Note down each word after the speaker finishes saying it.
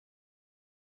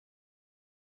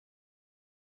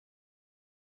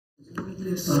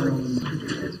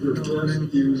We're planning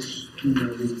to use, single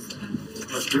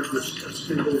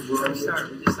row.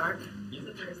 Start.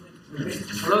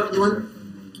 Hello, everyone.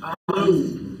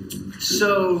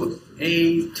 So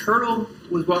a turtle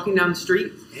was walking down the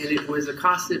street, and it was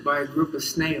accosted by a group of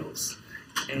snails.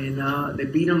 And they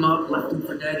beat him up, left him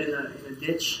for dead in a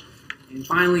ditch. And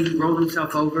finally, he rolled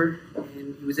himself over,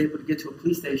 and he was able to get to a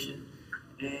police station.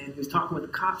 And he was talking with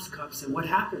the cops. The cops said, "What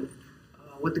happened?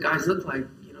 What the guys look like?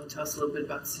 You know, tell us a little bit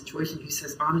about the situation." He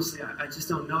says, "Honestly, I just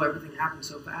don't know. Everything happened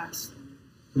so fast."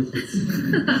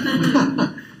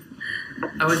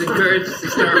 I was encouraged to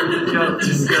start with the jokes.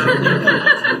 So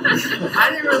I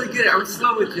didn't really get it. I was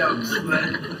slow with jokes, but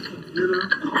you know.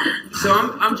 So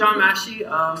I'm John Mahshie.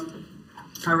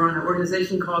 I run an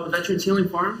organization called the Veterans Healing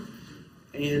Farm,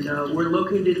 and we're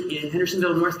located in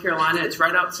Hendersonville, North Carolina. It's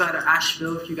right outside of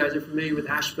Asheville. If you guys are familiar with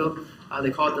Asheville,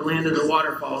 they call it the land of the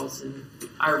waterfalls, and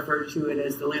I refer to it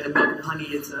as the land of milk and honey.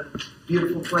 It's a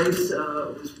beautiful place. I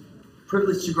was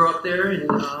privileged to grow up there and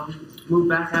moved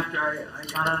back after I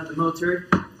got out of the military.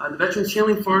 The Veterans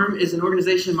Healing Farm is an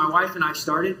organization my wife and I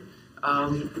started.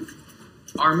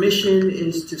 Our mission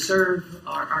is to serve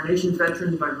our nation's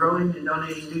veterans by growing and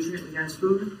donating nutrient-dense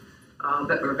food,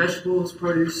 or vegetables,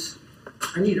 produce.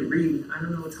 I need to read. I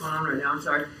don't know what's going on right now. I'm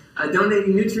sorry.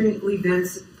 Donating nutriently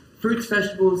dense fruits,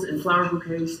 vegetables, and flower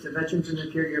bouquets to veterans and their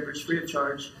caregivers free of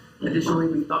charge. Additionally,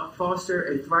 we foster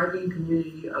a thriving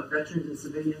community of veterans and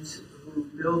civilians who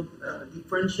build deep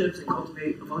friendships and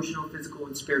cultivate emotional, physical,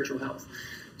 and spiritual health.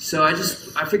 So I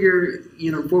figure,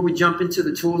 before we jump into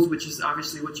the tools, which is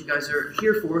obviously what you guys are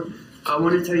here for, I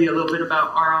want to tell you a little bit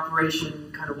about our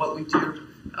operation, kind of what we do.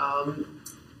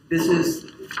 This is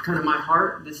kind of my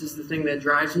heart. This is the thing that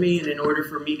drives me, and in order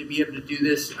for me to be able to do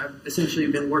this, I've essentially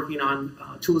been working on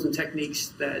tools and techniques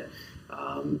that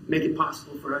make it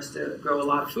possible for us to grow a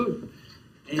lot of food.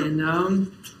 And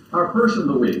our person of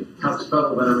the week helps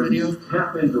fellow veterans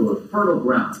tap into a fertile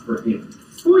ground for healing.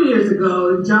 4 years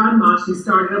ago, John Mahshie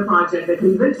started a project that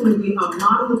can eventually be a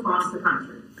model across the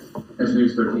country. As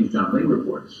News 13's John Lee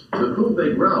reports, the food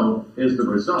they grow is the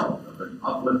result of an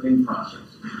uplifting process.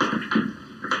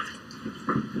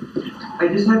 I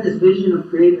just had this vision of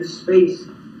creating a space.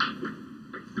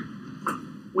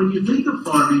 When you think of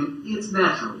farming, it's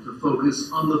natural to focus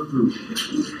on the food.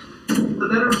 The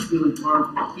Veterans Healing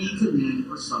Farm feeds a need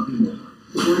for something more.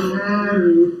 When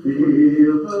you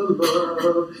feel the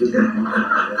love,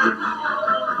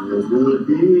 it will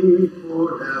be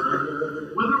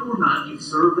forever. Whether or not you've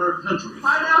served our country,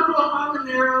 Pineapple,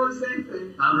 habanero, same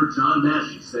thing. Founder John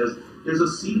Mahshie says there's a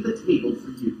seat at the table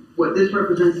for you. What this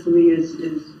represents to me is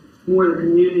more the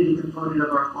community component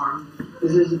of our farm.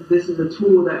 This is a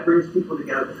tool that brings people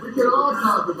together. We can all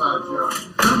talk about John.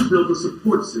 John built a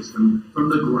support system from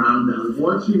the ground up.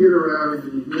 Once you get around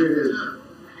and you hear his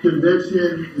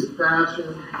conviction, his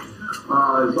passion,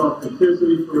 his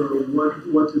authenticity for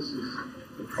what this is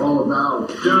all about.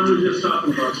 John was just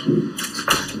talking about food.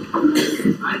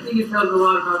 I think it tells a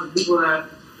lot about the people that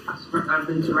I've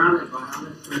been surrounded by,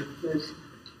 honestly. There's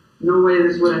no way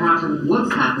this would have happened.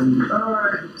 What's happened? All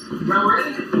right. Now we're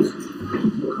ready?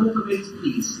 Cultivates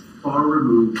peace far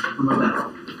removed from a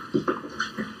battle.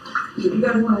 If you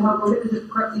guys want to help, we're going to just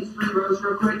prep these 3 rows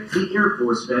real quick. The Air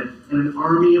Force vet and an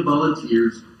army of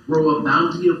volunteers grow a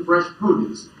bounty of fresh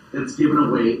produce that's given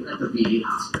away at the VA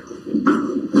hospital.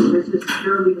 This is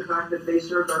purely the fact that they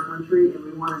served our country, and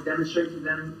we want to demonstrate to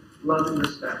them love and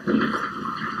respect.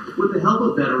 With the help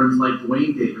of veterans like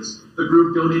Dwayne Davis, the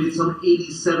group donated some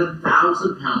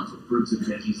 87,000 pounds of fruits and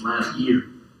veggies last year.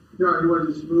 John, you want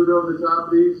to smooth over the top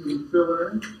of these and fill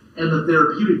it in? And the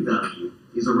therapeutic value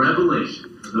is a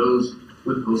revelation for those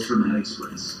with post-traumatic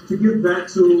stress. To give back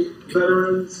to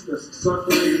veterans that's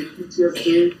suffering with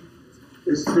PTSD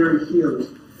is very healing.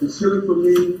 It's healing for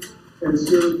me, and it's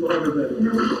healing for other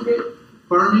veterans.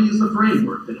 Farming is the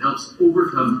framework that helps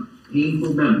overcome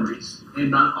painful memories, and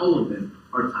not all of them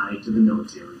are tied to the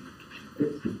military.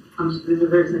 This is a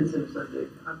very sensitive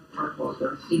subject. I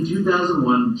apologize. In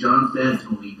 2001, John's dad,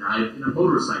 Tony, died in a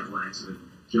motorcycle accident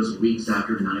just weeks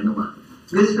after 9/11.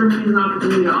 This for me is an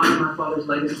opportunity to honor my father's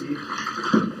legacy.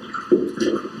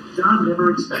 John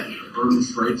never expected to earn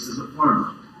stripes as a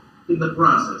farmer. In the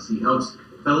process, he helps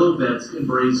fellow vets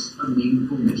embrace a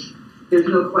meaningful mission. There's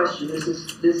no question. This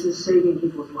is saving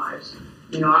people's lives.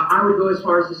 I would go as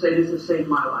far as to say this has saved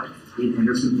my life. In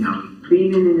Henderson County,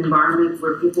 being in an environment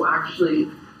where people actually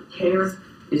care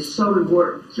is so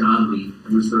important. John Lee,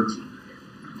 News 13.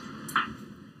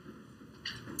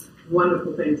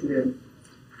 Wonderful thing to do.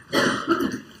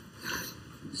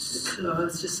 So So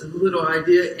it's just a little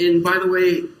idea. And by the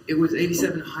way, it was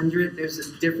 8,700. There's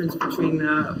a difference between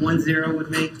 1.0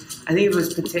 would make. I think if it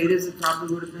was potatoes, it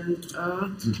probably would have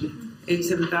been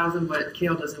 87,000. But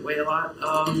kale doesn't weigh a lot.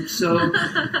 So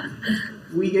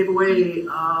we gave away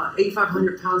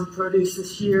 8,500 pounds of produce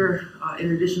this year.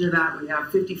 In addition to that, we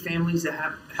have 50 families that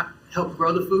have helped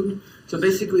grow the food. So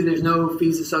basically, there's no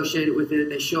fees associated with it.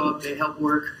 They show up, they help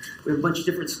work. We have a bunch of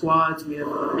different squads. We have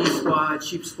a beef squad,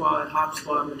 sheep squad, hop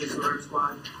squad, medicinal herb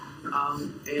squad.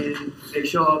 And they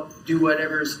show up, do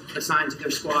whatever's assigned to their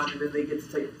squad, and then they get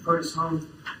to take the produce home.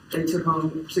 They took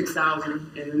home 6,000.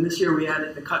 And then this year we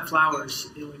added the cut flowers,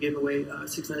 and we gave away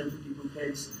 650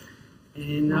 bouquets.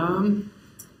 And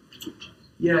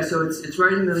yeah, so it's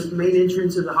right in the main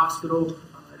entrance of the hospital.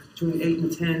 Between 8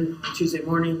 and 10 on Tuesday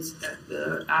mornings at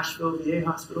the Asheville VA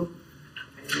hospital.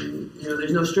 And, you know,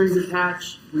 there's no strings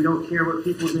attached. We don't care what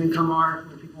people's income are.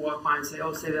 When people walk by and say,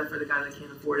 oh, save that for the guy that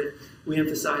can't afford it, we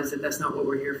emphasize that that's not what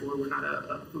we're here for. We're not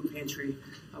a food pantry.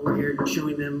 We're here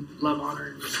showing them love, honor,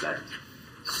 and respect.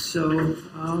 So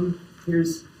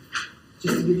here's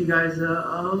just to give you guys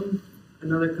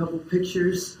another couple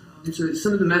pictures. So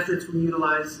some of the methods we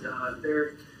utilize,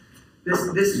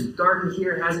 this garden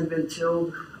here hasn't been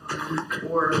tilled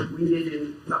or weeded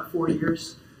in about 4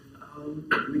 years.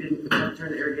 We didn't have to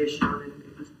turn the irrigation on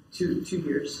in 2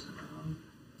 years.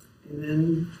 And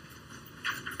then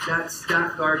that's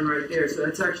that garden right there. So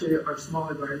that's actually our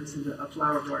smaller garden. This is a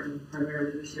flower garden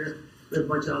primarily this year. We have a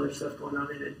bunch of other stuff going on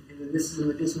in it. And then this is a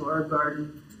medicinal herb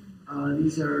garden.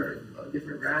 These are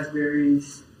different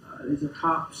raspberries. These are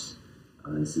hops.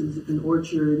 This is an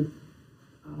orchard.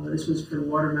 This was for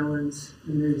watermelons.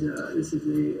 And this is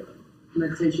a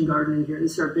meditation garden in here.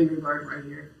 This is our bigger garden right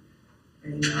here.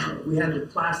 And we had the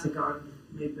plastic on,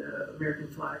 made the American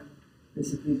flag.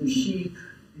 These are sheep,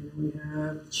 and we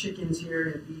have chickens here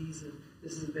and bees. And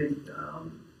this is a big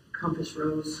compass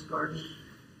rose garden.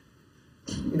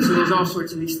 And so there's all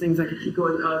sorts of these things I could keep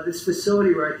going. This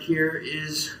facility right here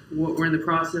is what we're in the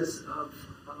process of.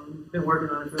 Been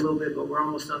working on it for a little bit, but we're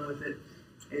almost done with it.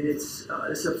 And it's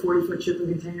a 40-foot shipping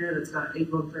container that's got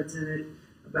 8 bunk beds in it,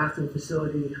 a bathroom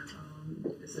facility.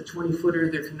 It's a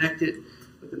 20-footer. They're connected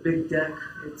with a big deck.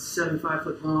 It's 75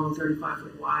 foot long, 35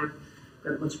 foot wide.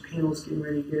 Got a bunch of panels getting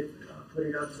ready to get put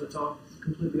it up, so it's all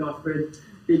completely off-grid.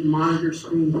 Big monitor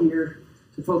screen here.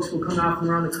 So folks will come out from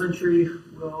around the country.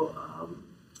 We'll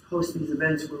host these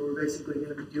events where we're basically going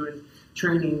to be doing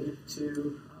training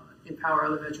to empower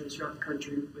other veterans throughout the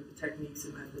country with the techniques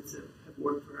and methods that have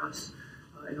worked for us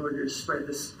in order to spread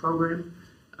this program.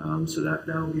 So that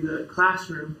will be the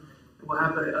classroom. We'll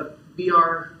have a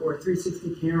VR or a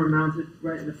 360 camera mounted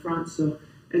right in the front, so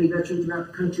any veteran throughout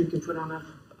the country can put on a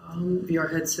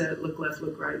VR headset, look left,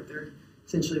 look right. They're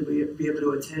essentially be able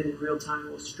to attend in real time.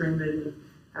 We'll stream it and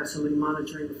have somebody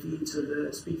monitoring the feed so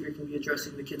the speaker can be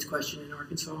addressing the kid's question in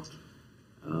Arkansas.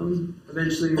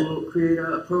 Eventually, we'll create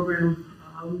a program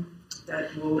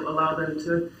that will allow them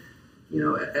to, you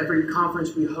know, at every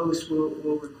conference we host,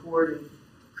 we'll record and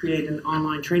create an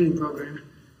online training program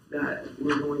that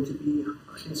we're going to be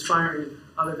inspiring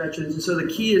other veterans. And so the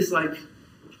key is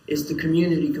the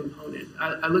community component.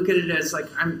 I look at it as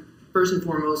I'm first and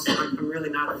foremost, I'm really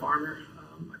not a farmer.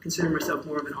 I consider myself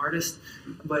more of an artist,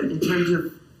 but in terms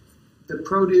of the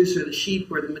produce or the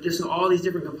sheep or the medicinal, all these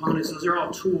different components, those are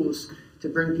all tools to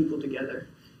bring people together.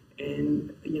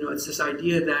 And, you know, it's this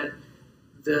idea that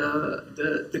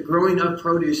the growing of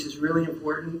produce is really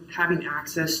important. Having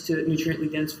access to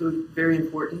nutriently dense food, very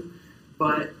important.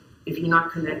 But if you're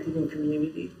not connected in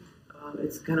community,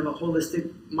 it's kind of a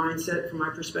holistic mindset from my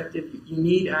perspective. You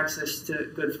need access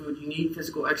to good food. You need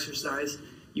physical exercise.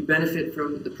 You benefit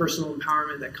from the personal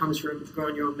empowerment that comes from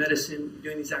growing your own medicine,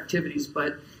 doing these activities.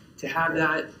 But to have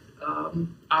that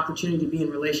opportunity to be in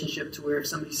relationship to where if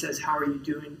somebody says, how are you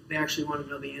doing, they actually want to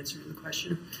know the answer to the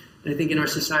question. And I think in our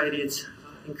society, it's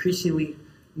increasingly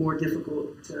more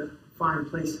difficult to find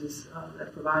places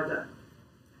that provide that.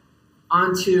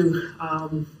 On to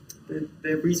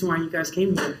the reason why you guys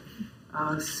came here.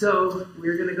 So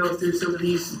we're going to go through some of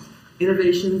these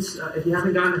innovations. If you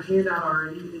haven't gotten a handout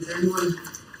already, is there anyone?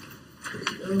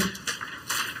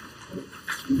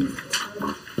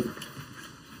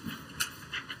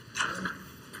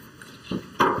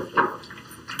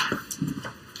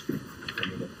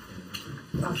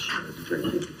 Oh, sure.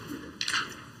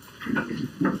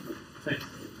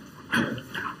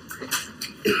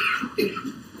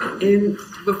 And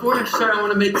before I start, I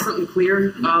want to make something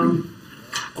clear.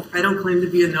 I don't claim to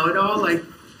be a know-it-all.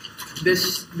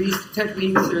 These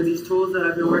techniques or these tools that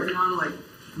I've been working on,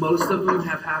 most of them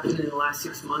have happened in the last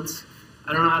 6 months.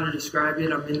 I don't know how to describe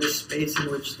it. I'm in this space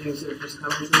in which things are just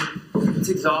coming to me. It's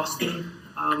exhausting.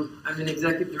 I'm an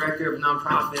executive director of a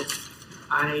nonprofit.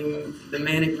 I'm the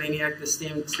manic maniac that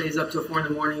stays up till 4 in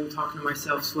the morning talking to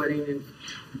myself, sweating, and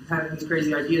having these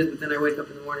crazy ideas, but then I wake up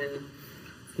in the morning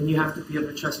and you have to be able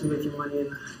to trust me with your money,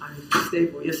 and I'm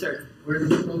stable. Yes, sir. Where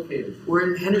is it located? We're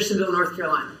in Hendersonville, North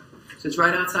Carolina. So it's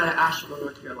right outside of Asheville,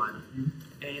 North Carolina.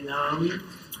 And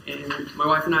my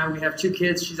wife and I, we have 2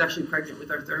 kids. She's actually pregnant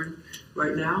with our 3rd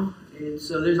right now. And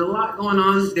so there's a lot going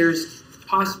on. There's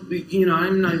possibly, I'm not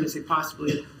even going to say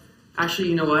possibly. Actually,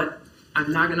 you know what?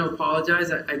 I'm not going to apologize.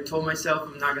 I told myself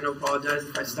I'm not going to apologize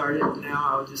if I started. Now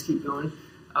I'll just keep going.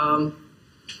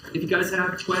 If you guys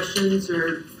have questions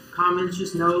or comments,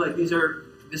 just know like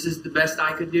this is the best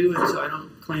I could do, and so I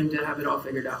don't claim to have it all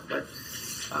figured out. But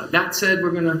that said,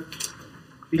 we're going to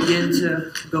begin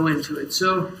to go into it.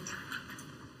 So,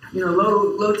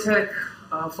 low-tech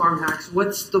farm hacks.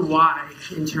 What's the why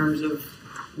in terms of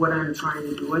what I'm trying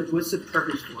to do? What's the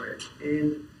purpose for it?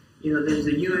 And there's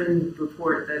a UN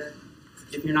report that,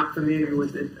 if you're not familiar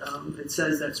with it, it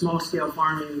says that small-scale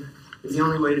farming is the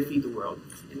only way to feed the world.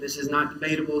 And this is not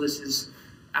debatable. This is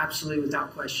absolutely,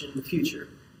 without question, the future.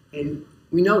 And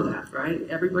we know that, right?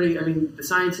 Everybody, the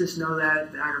scientists know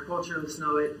that, the agriculturalists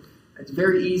know it. It's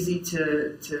very easy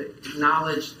to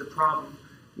acknowledge the problem.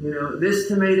 This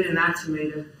tomato and that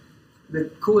tomato. The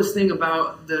coolest thing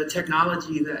about the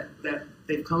technology that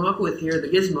they've come up with here, the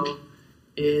gizmo,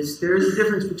 is there is a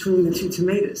difference between the 2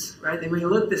 tomatoes, right? They may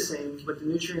look the same, but the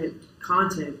nutrient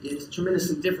content is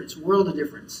tremendously different. It's a world of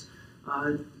difference.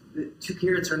 The 2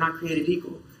 carrots are not created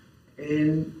equal.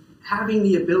 And having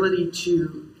the ability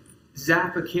to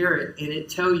zap a carrot and it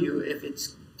tell you if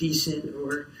it's decent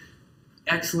or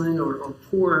excellent or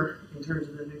poor in terms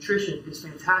of the nutrition is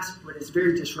fantastic, but it's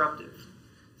very disruptive.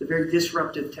 It's a very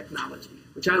disruptive technology,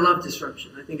 which I love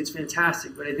disruption. I think it's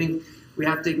fantastic, but I think we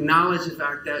have to acknowledge the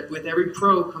fact that with every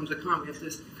pro comes a con. We have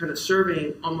to kind of survey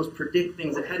and almost predict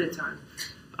things ahead of time.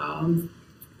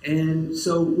 And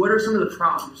so what are some of the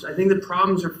problems? I think the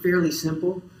problems are fairly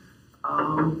simple.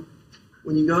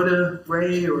 When you go to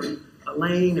Ray or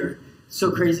Elaine, or it's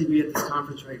so crazy to be at this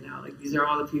conference right now. Like, these are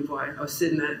all the people. I was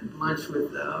sitting at lunch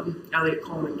with Elliot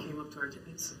Coleman, came up to our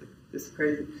table. This is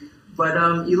crazy.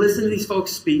 But you listen to these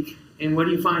folks speak, and what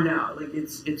do you find out? Like,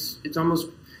 it's almost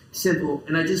simple.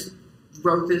 And I just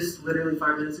wrote this literally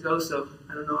 5 minutes ago, so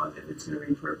I don't know if it's going to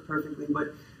read perfectly,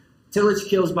 but tillage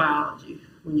kills biology.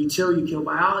 When you till, you kill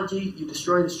biology, you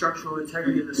destroy the structural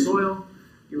integrity of the soil,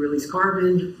 you release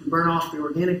carbon, you burn off the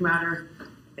organic matter,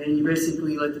 and you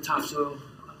basically let the topsoil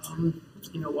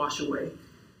wash away.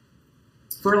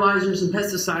 Fertilizers and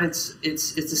pesticides,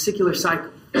 it's a circular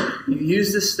cycle. You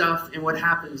use this stuff, and what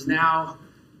happens now,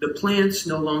 the plants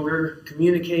no longer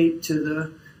communicate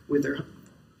with their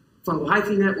fungal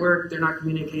hyphae network. They're not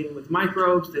communicating with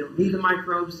microbes. They don't need the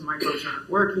microbes. The microbes aren't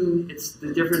working. It's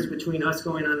the difference between us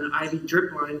going on an IV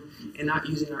drip line and not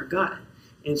using our gut.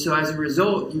 And so as a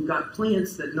result, you've got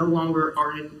plants that no longer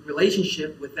are in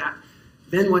relationship with that.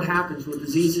 Then what happens? Well,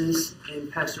 diseases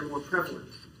and pests are more prevalent.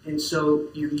 And so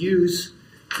you use,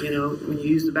 when you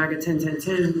use the bag of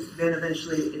 10-10-10, then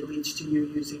eventually it leads to you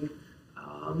using,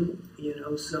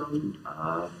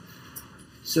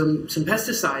 some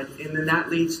pesticide, and then that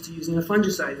leads to using a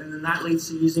fungicide, and then that leads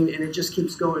to using, and it just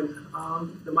keeps going.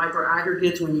 The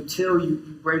microaggregates, when you till, you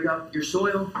break up your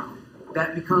soil.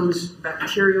 That becomes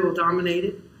bacterial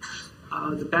dominated.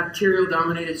 The bacterial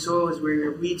dominated soil is where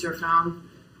your weeds are found.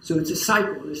 So it's a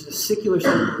cycle. There's a circular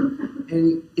cycle,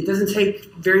 and it doesn't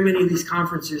take very many of these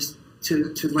conferences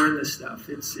to learn this stuff.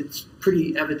 It's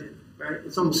pretty evident, right?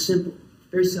 It's almost simple,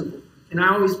 very simple. And I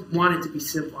always want it to be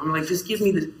simple. I'm like, just give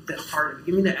me the heart of it.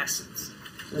 Give me the essence.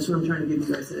 That's what I'm trying to give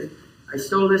you guys today. I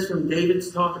stole this from David's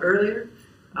talk earlier.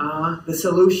 The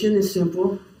solution is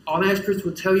simple. All the experts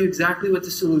will tell you exactly what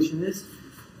the solution is.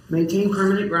 Maintain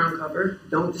permanent ground cover.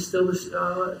 Don't disturb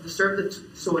the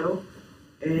soil.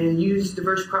 And use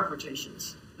diverse crop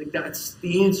rotations. Like, that's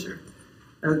the answer.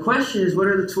 Now, the question is, what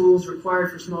are the tools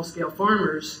required for small-scale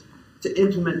farmers to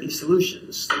implement these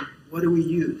solutions? Like, what do we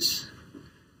use?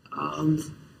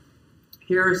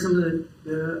 Here are some of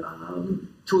the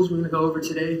tools we're going to go over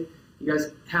today. You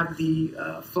guys have the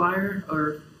flyer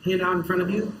or handout in front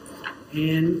of you,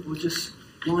 and we'll just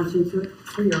launch into it.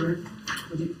 Here you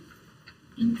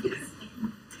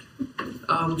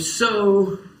are.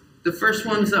 So the first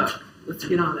one's up. Let's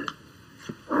get on it.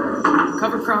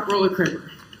 Cover crop roller crimper.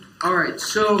 All right,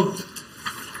 so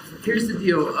here's the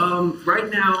deal. Right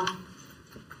now,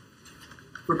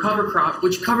 for cover crop,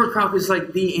 which cover crop is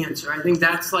like the answer. I think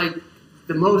that's like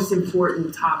the most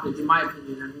important topic, in my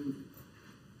opinion. I mean,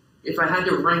 if I had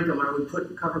to rank them, I would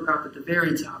put cover crop at the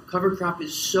very top. Cover crop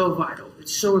is so vital.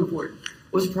 It's so important.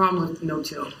 What's the problem with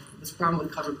no-till? What's the problem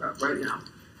with cover crop right now?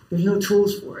 There's no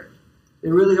tools for it.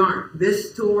 There really aren't.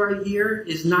 This tool right here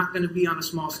is not going to be on a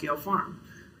small-scale farm.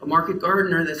 A market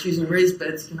gardener that's using raised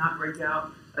beds cannot break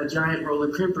out a giant roller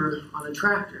crimper on a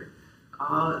tractor.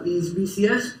 These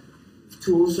BCS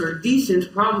tools are decent.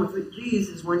 The problem with these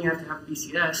is one, you have to have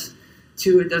BCS.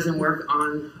 Two, it doesn't work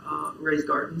on raised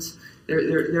gardens.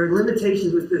 There are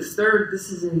limitations with this. Third,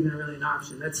 this isn't even really an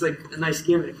option. That's like a nice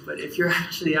gimmick, but if you're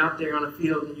actually out there on a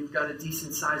field and you've got a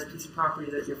decent sized piece of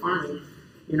property that you're farming,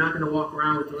 you're not going to walk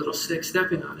around with a little stick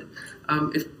stepping on it.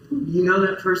 If you know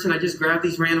that person, I just grabbed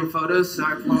these random photos, so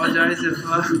I apologize if...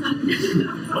 What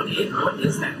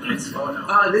is that nice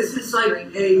photo? This is like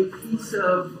a piece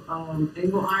of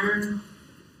angle iron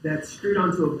that's screwed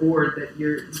onto a board that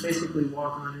you basically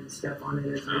walk on and step on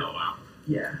it. Oh, wow.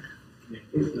 Yeah.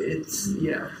 This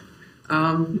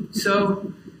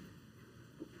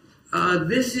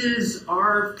is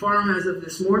our farm as of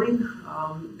this morning.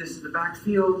 This is the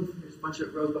backfield. There's a bunch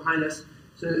of rows behind us.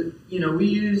 So, we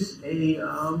use a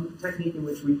technique in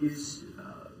which we use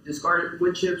discarded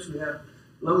wood chips. We have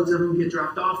loads of them get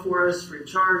dropped off for us free of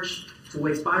charge. It's a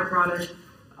waste byproduct.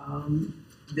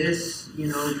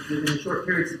 Within short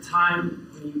periods of time,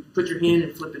 when you put your hand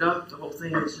and flip it up, the whole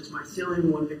thing is just mycelium,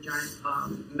 one big giant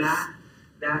mat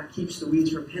that keeps the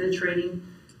weeds from penetrating.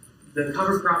 The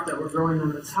cover crop that we're growing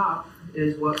on the top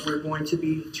is what we're going to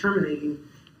be terminating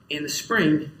in the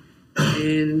spring.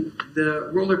 And the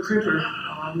roller crimper,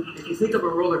 if you think of a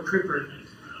roller crimper,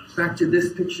 back to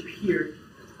this picture here,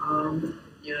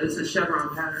 it's a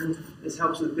chevron pattern. This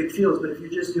helps with big fields, but if you're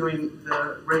just doing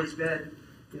the raised bed,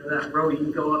 that row, you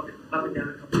can go up and down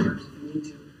a couple times if you need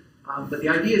to. But the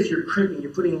idea is you're crimping.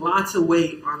 You're putting lots of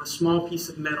weight on a small piece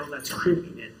of metal that's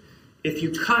crimping it. If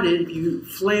you cut it, if you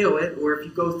flail it, or if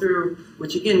you go through,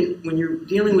 which again, when you're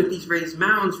dealing with these raised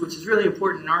mounds, which is really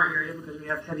important in our area because we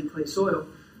have heavy clay soil,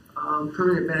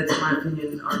 permanent beds, in my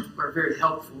opinion, are very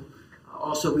helpful.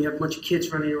 Also, we have a bunch of kids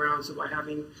running around, so by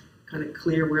having kind of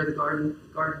clear where the garden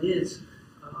is,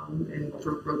 and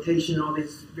for rotation, all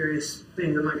these various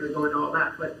things, I'm not going to go into all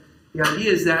that, but the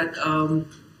idea is that,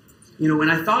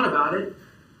 when I thought about it,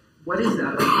 what is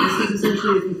that? This is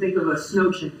essentially, if you think of a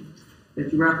snow chain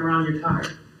that you wrap around your tire,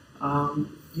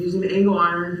 using the angle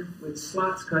iron with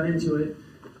slots cut into it.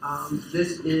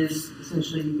 This is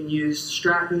essentially, you can use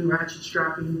strapping, ratchet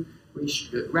strapping, where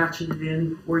you ratchet it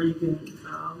in, or you can,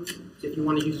 if you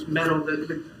want to use metal,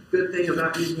 the good thing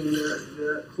about using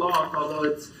the cloth, although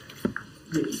it's,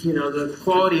 the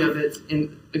quality of it,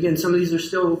 and again, some of these are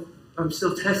I'm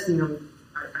still testing them.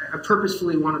 I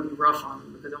purposefully want to be rough on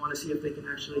them because I want to see if they can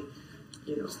actually,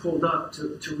 hold up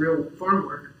to real farm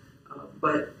work.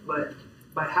 But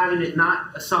by having it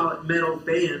not a solid metal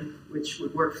band, which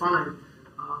would work fine,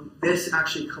 this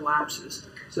actually collapses.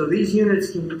 So these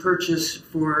units can be purchased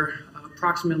for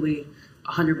approximately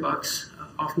 $100.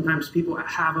 Oftentimes people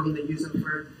have them, they use them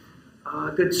for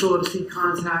good soil to seed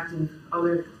contact and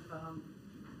other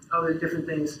different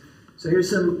things. So here's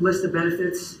some list of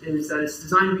benefits, is that it's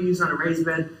designed to be used on a raised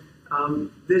bed.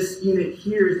 This unit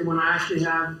here is the one I actually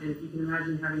have, and if you can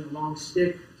imagine having a long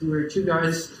stick to where two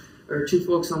guys or two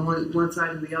folks on one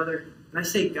side and the other. And I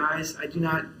say guys, I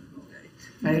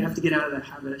have to get out of that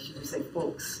habit. I should just say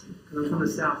folks, because I'm from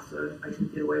the South, so I can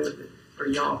get away with it, or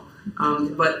y'all.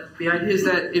 But the idea is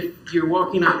that if you're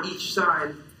walking on each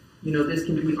side, this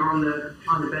can be on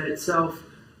the bed itself.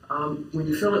 When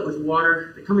you fill it with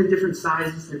water, they come in different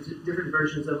sizes. There's different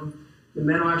versions of them. The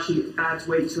metal actually adds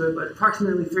weight to it, but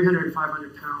approximately 300 to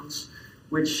 500 pounds,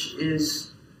 which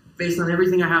is based on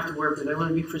everything I have to work with. I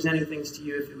wouldn't be presenting things to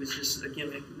you if it was just a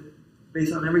gimmick.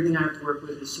 Based on everything I have to work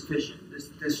with is sufficient.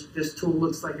 This tool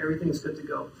looks like everything's good to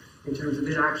go in terms of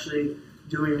it actually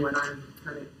doing what I'm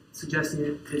kind of suggesting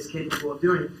it is capable of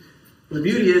doing. The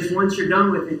beauty is once you're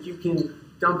done with it, you can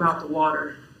dump out the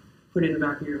water, put it in the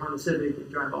back of your Honda Civic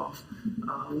and drive off.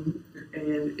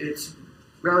 And it's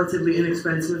relatively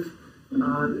inexpensive.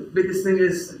 The biggest thing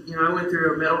is, I went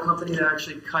through a metal company that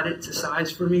actually cut it to size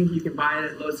for me. You can buy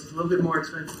it at Lowe's. It's a little bit more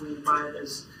expensive when you buy it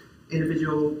as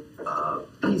individual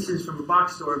pieces from a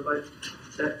box store, but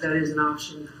that is an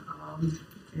option.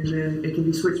 And then it can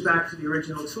be switched back to the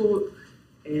original tool,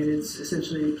 and it's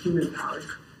essentially human powered.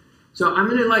 So I'm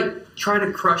gonna try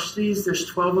to crush these. There's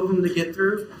 12 of them to get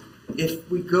through.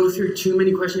 If we go through too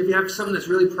many questions, if you have something that's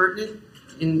really pertinent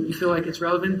and you feel like it's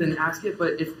relevant, then ask it.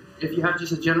 But if you have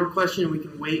just a general question, we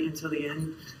can wait until the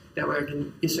end. That way I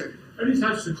can, yes sir. How do you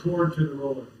attach the cord to the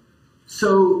roller?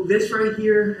 So this right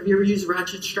here, have you ever used a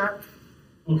ratchet strap?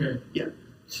 Okay. Yeah,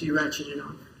 so you ratchet it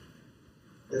on.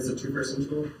 It's a two-person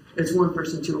tool? It's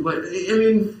one-person tool, but I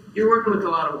mean, you're working with a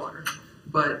lot of water.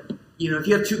 But, you know, if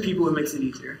you have two people, it makes it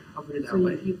easier. I'll put it that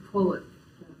way. So you pull it.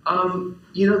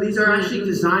 You know, these are actually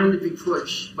designed to be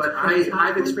pushed, but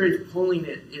I've experienced pulling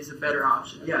it is a better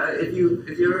option. Yeah, if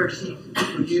you ever see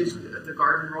people use the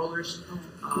garden rollers,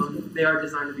 they are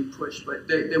designed to be pushed, but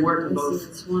they work in both.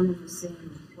 It's one and the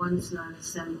same. One's not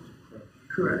assembled.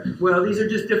 Correct. Well, these are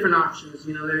just different options.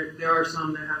 You know, there are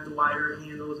some that have the wider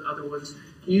handles, other ones.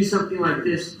 You use something like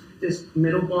this. This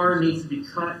middle bar needs to be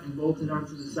cut and bolted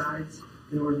onto the sides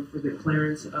in order for the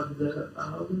clearance of the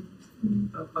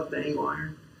angle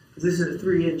iron. Because this is a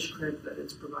 3-inch crimp that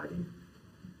it's providing.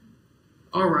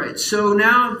 All right, so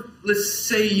now let's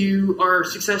say you are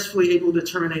successfully able to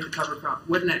terminate the cover crop.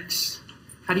 What next?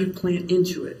 How do you plant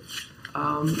into it?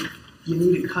 You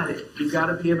need to cut it. You've got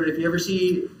to be able to, if you ever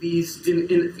see these,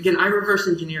 again, I reverse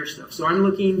engineer stuff. So I'm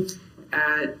looking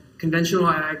at conventional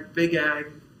ag, big ag,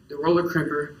 the roller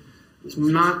crimper, this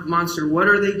monster. What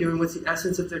are they doing? What's the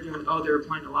essence that they're doing? Oh, they're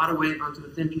applying a lot of weight onto a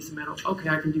thin piece of metal. Okay,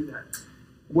 I can do that.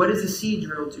 What does a seed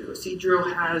drill do? A seed drill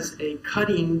has a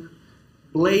cutting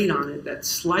blade on it that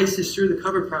slices through the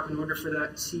cover crop in order for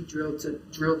that seed drill to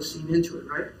drill the seed into it,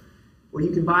 right? Well,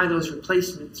 you can buy those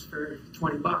replacements for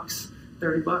 $20,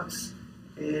 $30.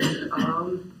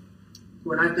 And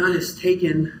what I've done is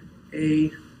taken a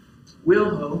wheel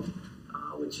hoe,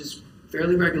 which is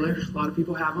fairly regular, a lot of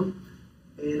people have them,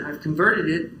 and I've converted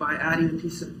it by adding a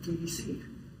piece of PVC.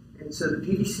 And so the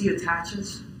PVC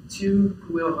attaches to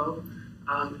the wheel hoe.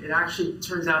 It actually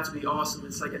turns out to be awesome.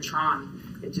 It's like a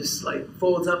Tron. It just like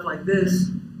folds up like this.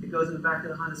 It goes in the back of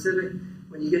the Honda Civic.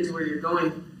 When you get to where you're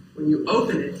going, when you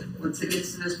open it, once it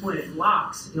gets to this point, it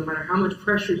locks. No matter how much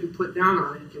pressure you put down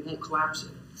on it, it won't collapse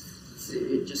it.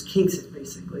 It just kinks it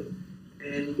basically.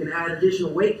 And you can add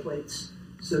additional weight plates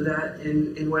so that,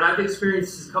 and what I've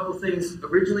experienced is a couple things.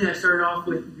 Originally, I started off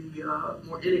with the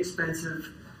more inexpensive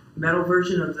metal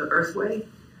version of the Earthway.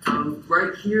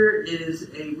 Right here is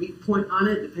a weak point on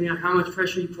it, depending on how much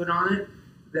pressure you put on it.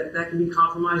 That can be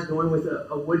compromised. Going with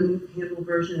a wooden handle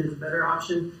version is a better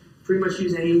option. Pretty much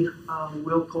use any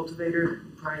wheel cultivator.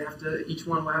 You probably have to, each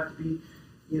one will have to be,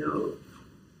 you know,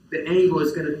 the angle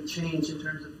is going to be changed in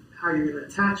terms of how you're going to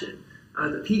attach it.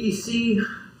 The PVC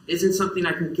isn't something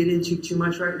I can get into too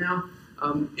much right now.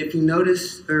 If you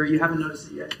notice, or you haven't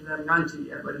noticed it yet, because I haven't gotten to it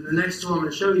yet, but in the next tool I'm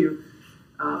going to show you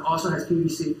also has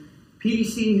PVC.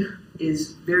 PVC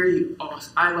is very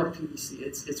awesome. I love PVC.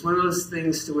 It's one of those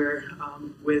things to where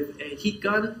with a heat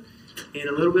gun and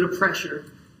a little bit of pressure,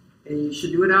 and you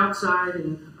should do it outside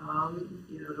and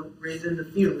you know, don't raise in the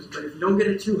fumes. But if you don't get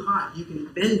it too hot, you can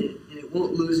bend it and it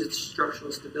won't lose its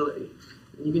structural stability.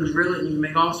 And you can drill it and you can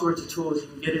make all sorts of tools. You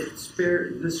can get it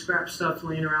spare the scrap stuff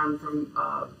laying around from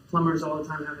plumbers all the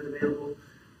time have it available,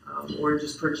 or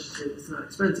just purchase it. It's not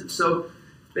expensive. So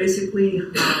basically,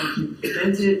 you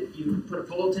bend it, you put a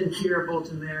bolt in here, a bolt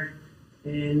in there,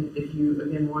 and if you,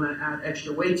 again, want to add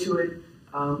extra weight to it,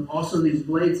 also these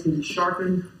blades can be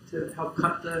sharpened to help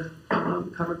cut the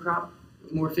cover crop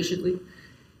more efficiently.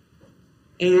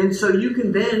 And so you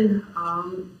can then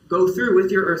go through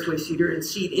with your Earthway seeder and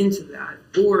seed into that.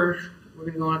 Or we're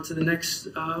going to go on to the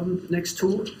next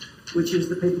tool, which is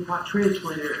the Paper Pot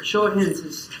Transplanter. Show of hands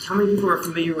is how many people are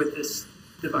familiar with this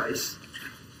device?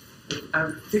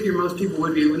 I figure most people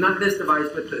would be. Well, not this device,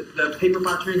 but the Paper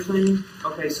Pot Transplanting.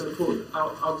 Okay, so cool.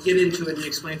 I'll get into it and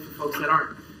explain for folks that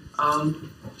aren't.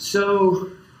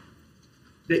 So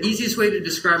the easiest way to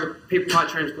describe a Paper Pot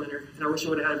Transplanter, and I wish I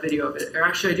would have had a video of it, or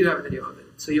actually I do have a video of it,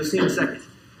 so you'll see in a second.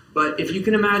 But if you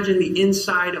can imagine the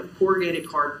inside of corrugated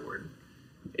cardboard,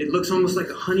 it looks almost like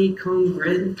a honeycomb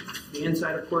grid, the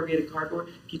inside of corrugated cardboard.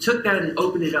 If you took that and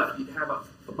opened it up, you'd have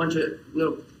a bunch of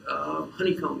little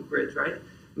honeycomb grids, right?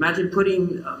 Imagine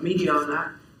putting media on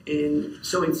that and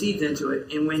sowing seeds into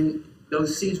it, and when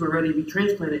those seeds were ready to be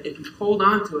transplanted, if you pulled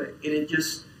onto it and it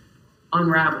just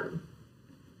unraveled,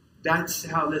 that's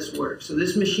how this works. So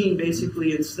this machine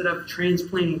basically, instead of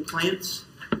transplanting plants,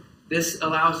 this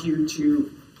allows you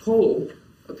to pull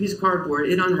a piece of cardboard,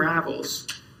 it unravels,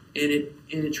 and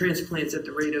it transplants at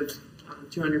the rate of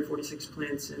 246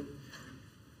 plants in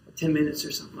 10 minutes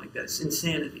or something like that. It's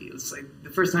insanity. It's like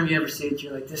the first time you ever see it,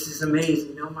 you're like, this is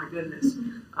amazing. Oh my goodness.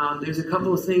 There's a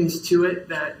couple of things to it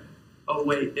that, oh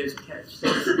wait, there's a catch.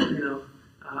 You know,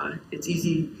 it's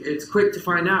easy, it's quick to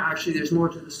find out. Actually, there's more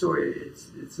to the story.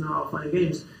 It's not all fun and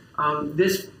games.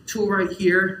 This tool right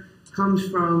here comes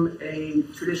from a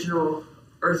traditional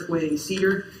Earthway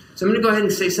seeder. So I'm going to go ahead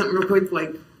and say something real quick.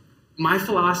 Like, my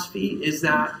philosophy is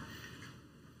that,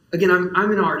 again,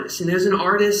 I'm an artist, and as an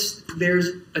artist, there's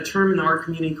a term in our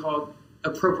community called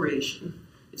appropriation.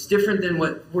 It's different than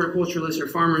what horticulturalists or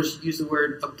farmers use the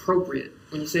word appropriate.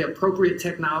 When you say appropriate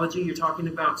technology, you're talking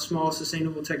about small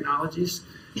sustainable technologies.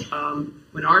 When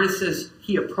an artist says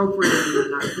he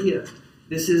appropriated an idea,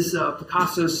 this is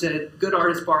Picasso said, good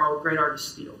artists borrow, great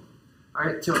artists steal. All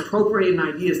right, to appropriate an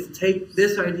idea is to take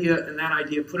this idea and that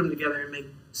idea, put them together and make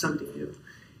something new.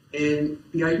 And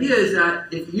the idea is that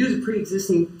if you use a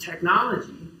pre-existing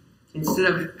technology, instead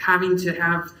of having to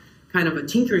have kind of a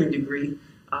tinkering degree,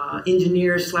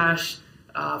 engineer slash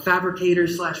fabricator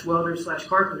slash welder slash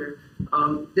carpenter,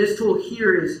 this tool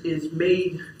here is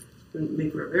made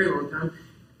for a very long time,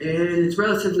 and it's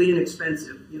relatively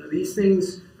inexpensive. You know, these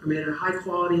things are made of high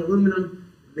quality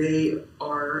aluminum. They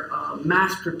are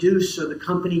mass produced, so the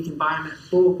company can buy them at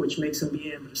bulk, which makes them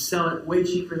be able to sell it way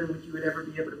cheaper than what you would ever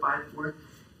be able to buy it for.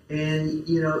 And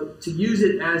you know, to use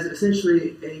it as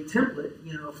essentially a template,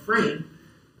 you know, a frame.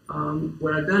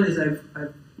 What I've done is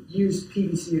I've used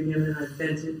PVC again and I've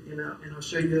bent it, and I'll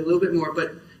show you a little bit more. But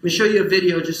I'm going to show you a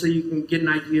video just so you can get an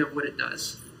idea of what it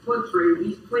does. Plug frame,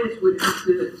 these plants would have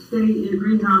to stay in a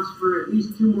greenhouse for at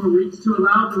least 2 more weeks to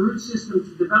allow the root system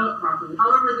to develop properly.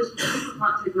 However, this paper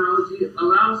pot technology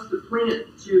allows the plant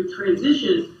to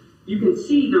transition. You can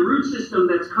see the root system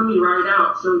that's coming right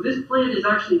out. So this plant is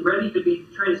actually ready to be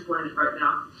transplanted right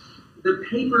now. The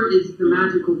paper is the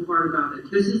magical part about it.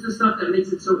 This is the stuff that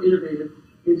makes it so innovative.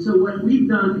 And so what we've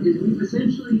done is we've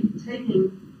essentially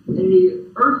taken a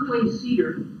earthquake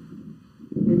seeder,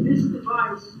 and this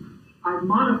device I've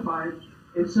modified,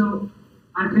 and so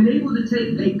I've been able to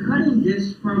take a cutting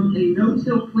disc from a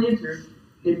no-till planter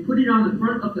and put it on the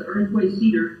front of the earthquake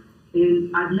seeder,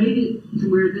 and I've made it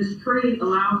to where this tray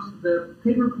allows the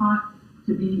paper pot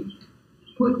to be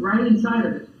put right inside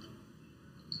of it.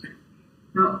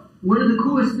 Now, one of the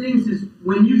coolest things is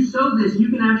when you sow this, you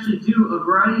can actually do a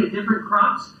variety of different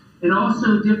crops and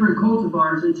also different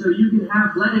cultivars, and so you can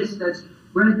have lettuce that's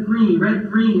red, green,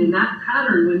 and that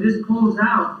pattern, when this pulls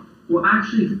out, will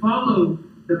actually follow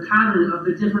the pattern of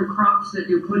the different crops that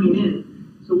you're putting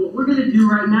in. So what we're going to do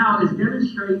right now is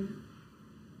demonstrate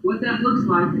what that looks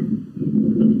like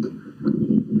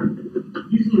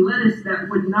using lettuce that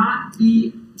would not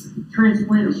be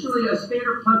transplanted. Usually a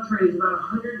standard plug tray is about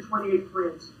 128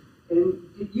 plants, and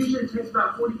it usually takes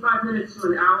about 45 minutes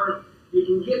to an hour. You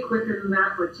can get quicker than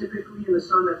that, but typically in the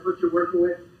sun, that's what you're working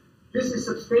with. This is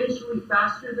substantially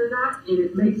faster than that, and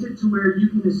it makes it to where you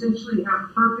can essentially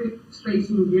have perfect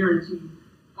spacing guaranteed.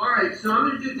 All right, so I'm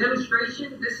going to do a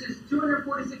demonstration. This is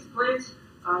 246 plants.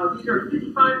 These are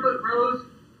 55-foot rows.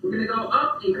 We're going to go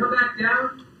up and come back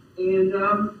down, and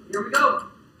here we go.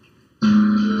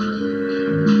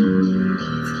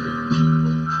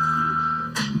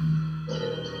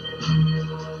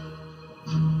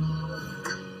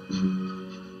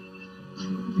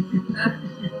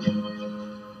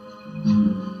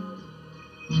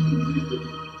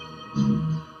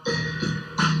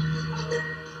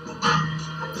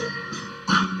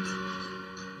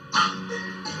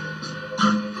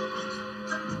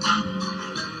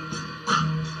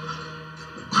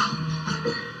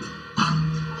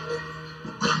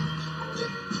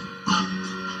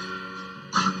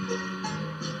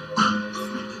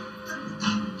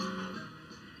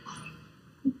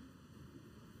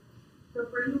 So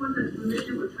for anyone that's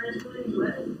familiar with transplanting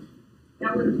lettuce,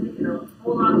 that would have taken a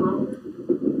whole lot longer.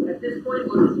 At this point,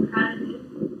 we'll just pat it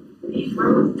in. These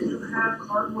rows do have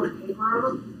cardboard paper on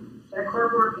them. That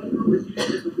cardboard paper was used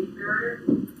as a weed barrier.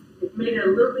 It made it a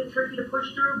little bit tricky to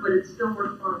push through, but it still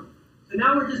worked fine. So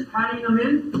now we're just patting them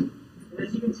in. And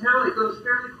as you can tell, it goes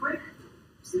fairly quick.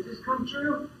 It just comes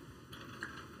through.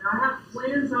 Now I have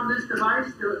plans on this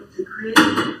device to create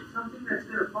something that's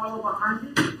going to follow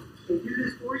behind it and do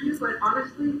this for you, but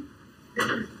honestly, this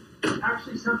is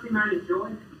actually something I enjoy.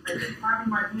 I think having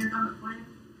my hands on the plant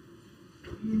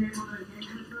and being able to engage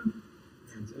with them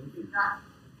is that.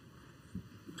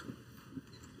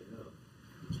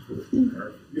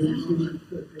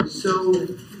 So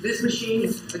this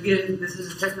machine, again, this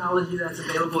is a technology that's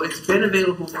available. It's been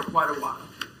available for quite a while.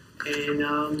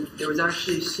 And there was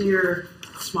actually Sear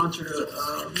sponsored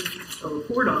a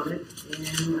report on it,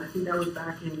 and I think that was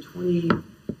back in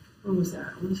when was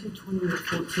that? I want to say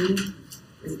 2014,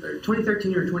 or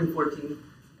 2013 or 2014.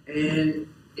 And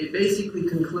it basically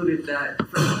concluded that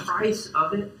for the price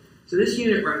of it, so this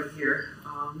unit right here,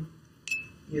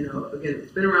 you know, again,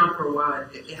 it's been around for a while.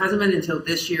 It hasn't been until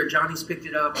this year. Johnny's picked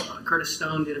it up. Curtis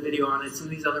Stone did a video on it. Some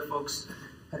of these other folks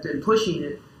have been pushing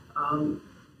it.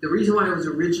 The reason why it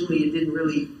didn't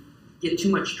really get too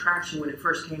much traction when it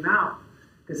first came out,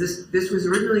 because this was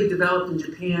originally developed in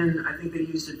Japan. I think they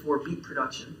used it for beet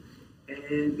production.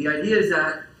 And the idea is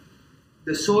that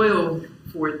the soil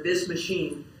for this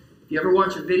machine, if you ever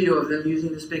watch a video of them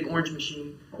using this big orange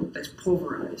machine, that's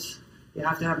pulverized. You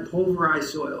have to have pulverized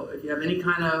soil. If you have any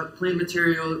kind of plant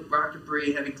material, rock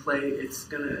debris, heavy clay, it's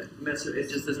gonna mess it. It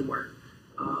just doesn't work.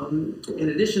 In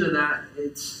addition to that,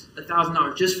 it's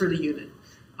 $1,000 just for the unit.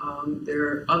 There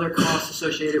are other costs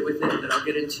associated with it that I'll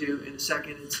get into in a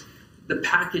second. The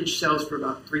package sells for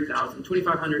about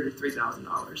 $2,500 to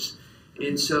 $3,000.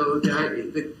 And so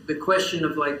the question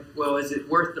of like, well, is it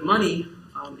worth the money?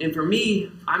 And for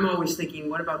me, I'm always thinking,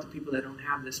 what about the people that don't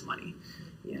have this money?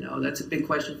 You know, that's a big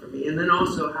question for me. And then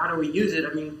also, how do we use it?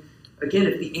 I mean, again,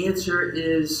 if the answer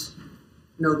is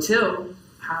no-till,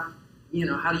 how do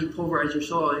you pulverize your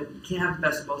soil? You can't have the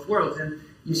best of both worlds. And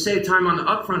you save time on the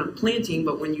upfront of planting,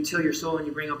 but when you till your soil and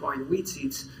you bring up all your weed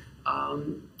seeds,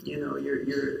 you're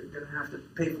going to have to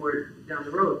pay for it down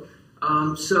the road.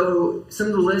 So some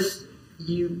of the lists,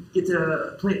 you get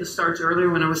to plant the starts earlier.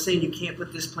 When I was saying you can't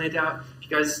put this plant out, if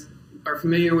you guys are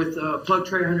familiar with plug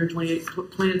tray, 128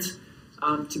 plants,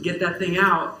 to get that thing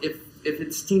out, if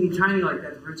it's teeny tiny like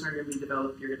that, the roots aren't going to be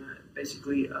developed. You're going to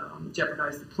basically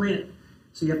jeopardize the plant.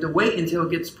 So you have to wait until it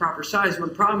gets proper size. Well,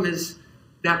 the problem is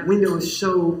that window is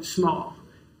so small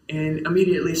and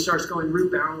immediately starts going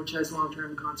root bound, which has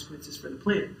long-term consequences for the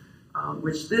plant.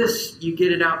 Which this, you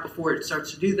get it out before it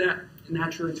starts to do that. It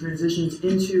naturally transitions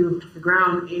into the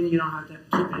ground and you don't have to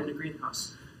keep it in the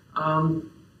greenhouse.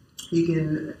 You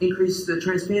can increase the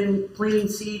transplanting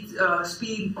seed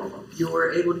speed.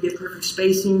 You're able to get perfect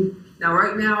spacing. Now,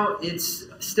 right now, it's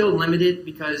still limited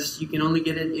because you can only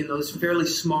get it in those fairly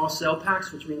small cell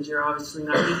packs, which means you're obviously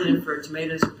not using it for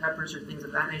tomatoes or peppers or things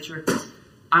of that nature.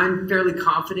 I'm fairly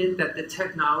confident that the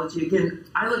technology, again,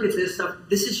 I look at this stuff,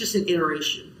 this is just an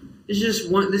iteration. This is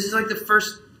like the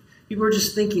first, people are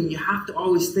just thinking, you have to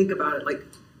always think about it. Like,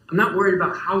 I'm not worried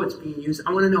about how it's being used.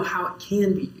 I want to know how it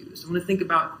can be used. I want to think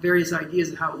about various ideas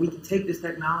of how we can take this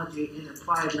technology and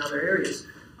apply it in other areas.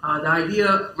 The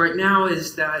idea right now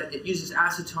is that it uses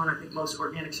acetone. I think most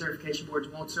organic certification boards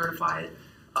won't certify it.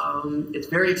 It's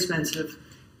very expensive.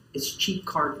 It's cheap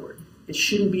cardboard. It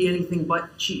shouldn't be anything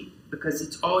but cheap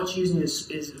because all it's using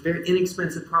is a very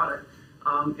inexpensive product.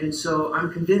 And so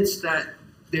I'm convinced that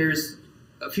there's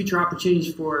future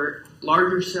opportunities for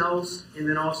larger cells and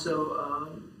then also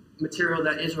material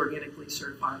that is organically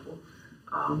certifiable.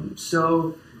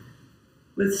 So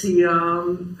let's see,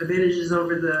 advantages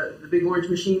over the big orange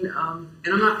machine. And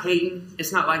I'm not hating,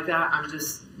 it's not like that. I'm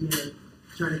just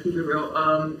trying to keep it real.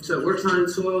 So it works on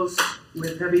soils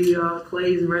with heavy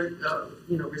clays and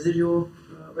residue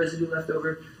left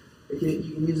over. You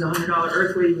can use a $100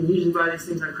 earth weight. You can usually buy these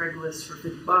things on Craigslist for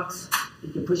 $50.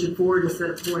 You can push it forward instead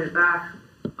of pulling it back.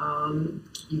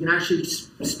 You can actually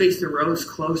space the rows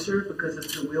closer because of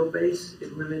the wheelbase.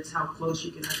 It limits how close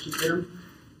you can actually get them.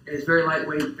 And it's very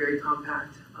lightweight, very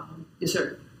compact. Yes,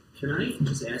 sir? Can I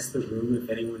just ask the room if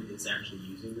anyone is actually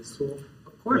using this tool?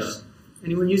 Of course.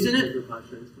 Anyone using it? Paper Pot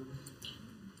Transplanter?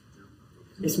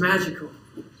 It's magical.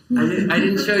 I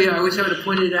didn't show you. I wish I would have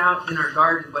pointed it out in our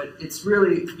garden, but it's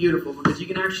really beautiful because you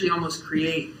can actually almost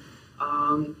create,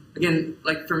 again,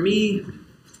 like for me,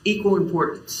 equally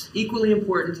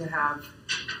important to have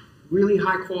really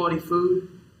high quality food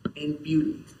and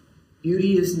beauty.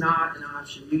 Beauty is not an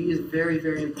option. Beauty is very,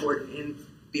 very important. And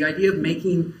the idea of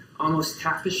making almost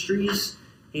tapestries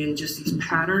and just these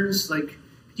patterns, like,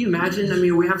 could you imagine? I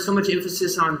mean, we have so much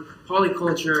emphasis on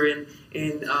polyculture and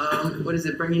what is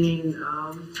it, bringing in,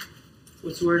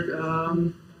 what's the word,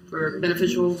 for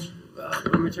beneficial,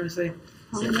 what am I trying to say?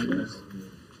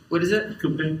 What is it?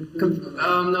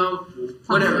 No,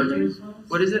 whatever.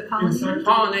 What is it?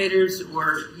 Pollinators,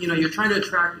 or you're trying to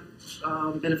attract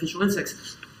beneficial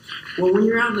insects. Well, when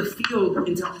you're out in the field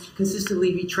and to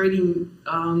consistently be trading,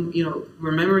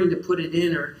 remembering to put it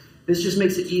in, or this just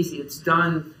makes it easy. It's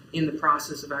done in the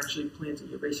process of actually planting.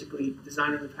 You're basically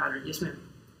designing the pattern. Yes, ma'am.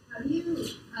 How do you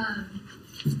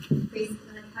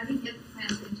how do you get the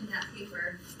plants into that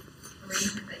paper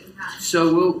arrangement that you have?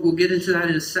 So we'll get into that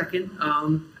in a second.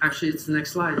 Actually, it's the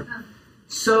next slide.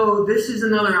 So this is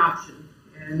another option,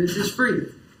 and this is free.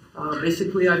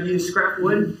 Basically, I've used scrap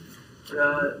wood.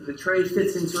 The tray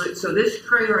fits into it. So this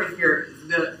tray right here,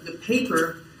 the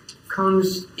paper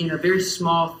comes in a very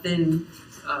small, thin.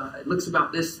 It looks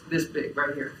about this big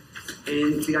right here,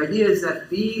 and the idea is that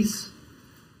these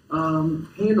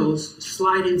handles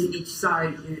slide into each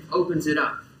side and it opens it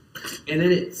up, and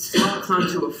then it slots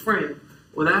onto a frame.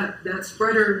 Well, that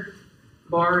spreader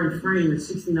bar and frame is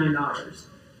 $69.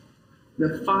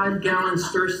 The 5-gallon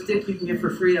stir stick you can get for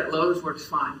free at Lowe's works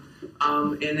fine.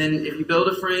 And then if you build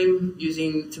a frame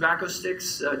using tobacco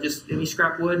sticks, just any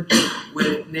scrap wood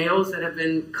with nails that have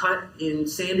been cut and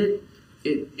sanded,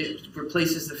 it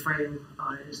replaces the frame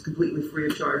and is completely free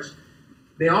of charge.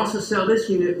 They also sell this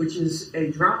unit, which is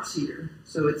a drop seeder.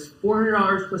 So it's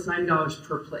 $400 plus $90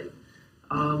 per plate.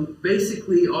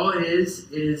 Basically, all it is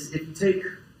if you take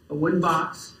a wooden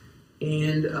box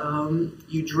and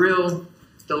you drill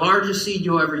the largest seed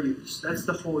you'll ever use. That's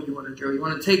the hole you want to drill. You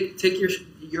want to take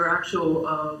your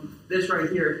actual, this right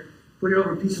here, put it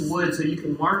over a piece of wood so you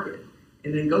can mark it,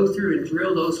 and then go through and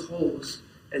drill those holes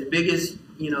as big as,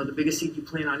 the biggest seed you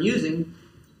plan on using.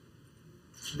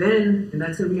 Then, and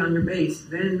that's going to be on your base,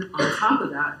 then on top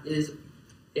of that is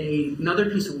another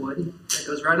piece of wood that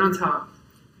goes right on top,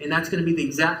 and that's going to be the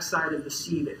exact side of the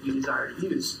seed that you desire to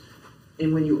use.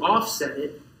 And when you offset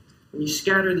it, when you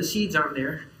scatter the seeds on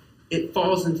there, it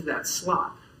falls into that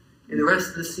slot. And the rest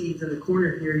of the seeds in the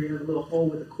corner here, you have a little hole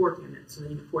with a cork in it, so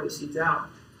then you can pour the seeds out.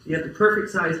 So you have the perfect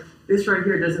size. This right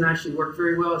here doesn't actually work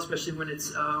very well, especially when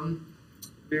it's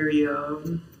very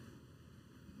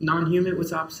non-humid. What's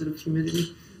the opposite of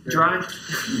humidity? Dry.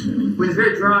 When it's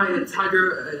very dry, it's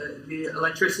the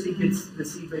electricity gets, the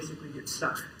seed basically gets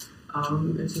stuck.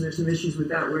 And so there's some issues with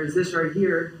that. Whereas this right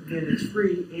here, again, it's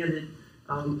free and it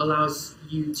allows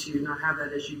you to not have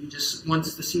that issue. You just,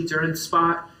 once the seeds are in the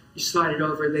spot, you slide it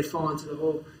over, they fall into the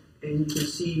hole, and you can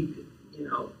see,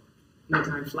 no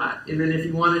time flat. And then if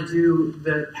you want to do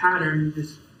the pattern, you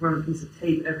just run a piece of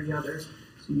tape every other.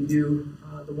 So you do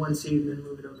the one seed and then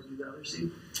move it over to the other seed.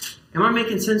 Am I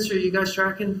making sense? Are you guys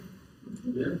tracking?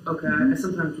 Yeah. Okay, I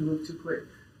sometimes move too quick.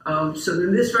 So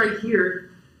then this right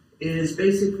here is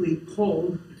basically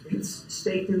pulled. It's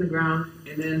staked in the ground,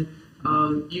 and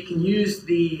then you can use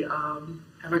the,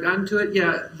 have I gotten to it?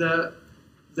 Yeah,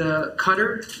 the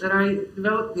cutter that I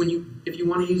developed. If you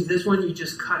want to use this one, you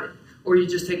just cut it, or you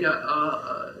just take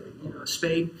a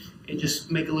spade and just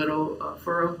make a little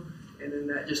furrow, and then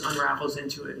that just unravels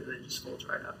into it, and then it just folds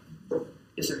right up.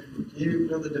 Yes, sir. Do you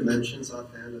know the dimensions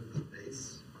offhand of the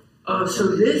base?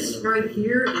 So this right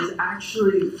here is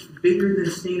actually bigger than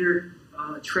standard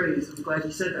trays. I'm glad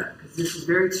you said that, because this is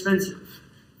very expensive.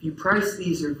 If you price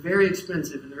these, they're very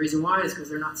expensive, and the reason why is because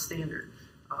they're not standard.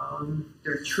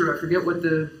 They're true. I forget what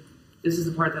this is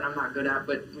the part that I'm not good at,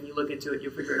 but when you look into it,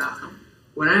 you'll figure it out.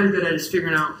 What I am good at is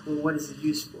figuring out, well, what is it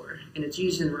used for? And it's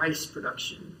used in rice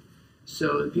production.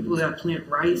 So the people that plant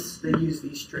rice, they use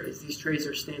these trays. These trays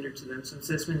are standard to them. So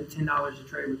instead of spending $10 a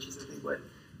tray, which is I think what,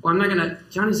 well, I'm not gonna,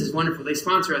 Johnny's is wonderful. They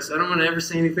sponsor us, so I don't want to ever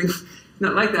say anything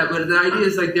not like that. But the idea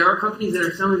is like there are companies that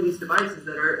are selling these devices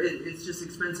that are, it's just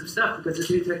expensive stuff because it's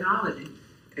new technology.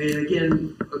 And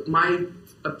again, my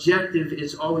objective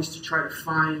is always to try to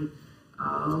find,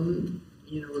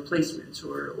 replacements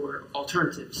or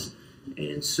alternatives.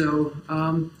 And so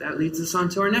that leads us on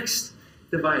to our next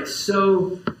device.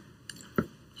 So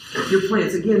your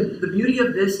plants, again, the beauty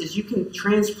of this is you can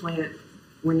transplant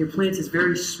when your plant is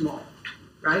very small,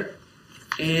 right?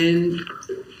 And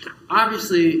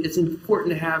obviously it's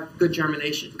important to have good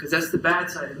germination because that's the bad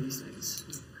side of these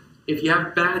things. If you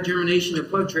have bad germination in a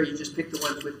plug tray, you just pick the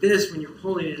ones with this. When you're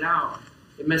pulling it out,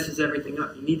 it messes everything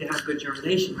up. You need to have good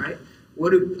germination, right?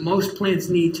 What do most plants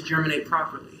need to germinate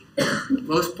properly?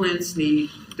 Most plants need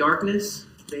darkness,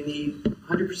 they need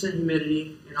 100%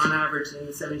 humidity, and on average they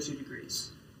need 72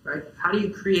 degrees, right? How do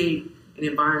you create an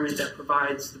environment that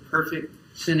provides the perfect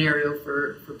scenario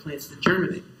for plants to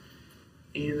germinate?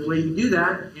 And the way you do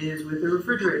that is with a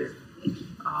refrigerator.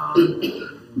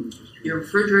 Your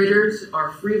refrigerators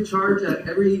are free of charge at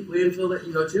every landfill that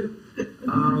you go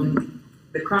to.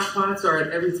 The crock pots are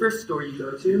at every thrift store you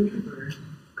go to for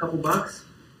a couple bucks.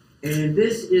 And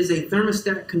this is a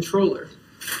thermostat controller.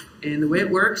 And the way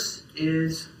it works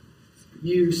is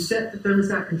you set the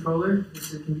thermostat controller.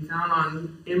 This can be found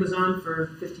on Amazon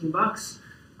for 15 bucks,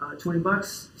 20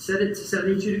 bucks. Set it to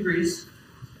 72 degrees.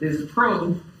 There's a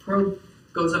probe. Probe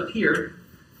goes up here,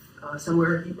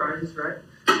 somewhere heat rises, right?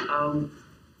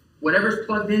 Whatever's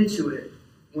plugged into it,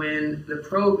 when the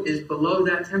probe is below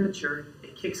that temperature,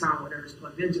 it kicks on whatever's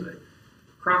plugged into it.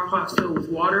 Crock pot's filled with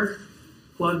water,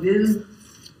 plugged in.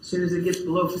 As soon as it gets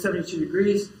below 72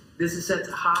 degrees, this is set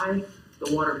to high.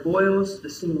 The water boils, the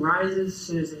steam rises. As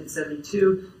soon as it hits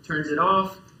 72, turns it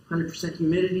off, 100%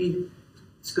 humidity,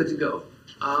 it's good to go.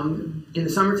 In the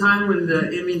summertime, when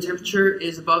the ambient temperature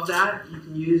is above that, you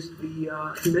can use the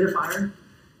humidifier.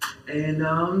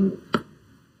 And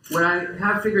what I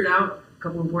have figured out, a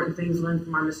couple important things learned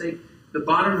from my mistake. The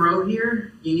bottom row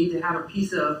here, you need to have a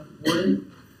piece of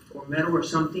wood or metal or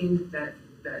something that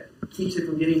keeps it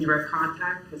from getting direct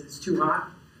contact because it's too hot.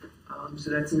 So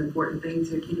that's an important thing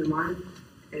to keep in mind.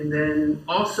 And then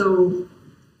also,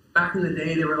 back in the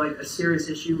day, there were like a serious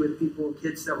issue with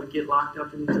kids that would get locked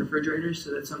up in these refrigerators.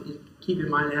 So that's something to keep in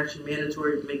mind. It's actually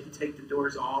mandatory to make you take the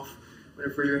doors off when a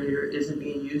refrigerator isn't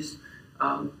being used.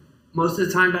 Most of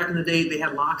the time back in the day, they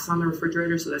had locks on the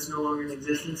refrigerator, so that's no longer in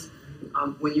existence.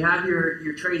 When you have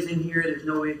your trays in here, there's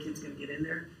no way a kid's going to get in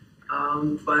there.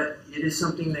 But it is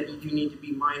something that you do need to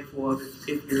be mindful of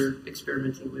if you're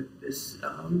experimenting with this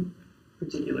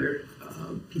particular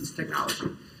piece of technology.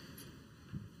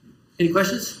 Any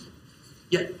questions?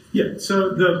 Yeah. Yeah. So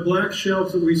the black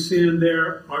shelves that we see in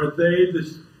there, are they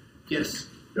Yes.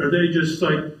 Are they just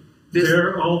like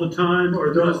there all the time,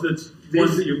 or those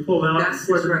ones that you pull out? That's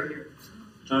this right here.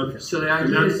 Okay. So the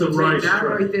idea is you take that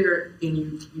right there and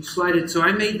you slide it. So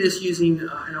I made this using,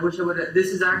 and I wish I would have, this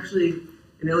is actually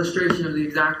an illustration of the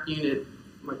exact unit.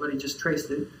 My buddy just traced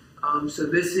it. So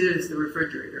this is the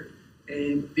refrigerator.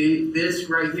 And this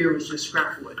right here was just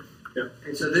scrap wood. Yeah.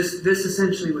 And so this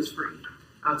essentially was free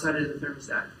outside of the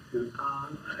thermostat. Yeah.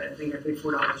 I think I paid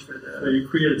 $4 for So the... you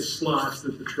created slots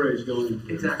that the trays go in.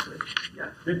 Exactly, yeah.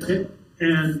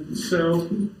 And so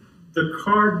the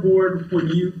cardboard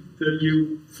that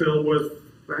you fill with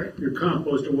your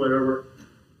compost or whatever,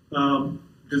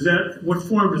 what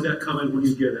form does that come in when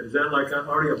you get it? Is that like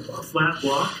already a flat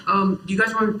block? Do you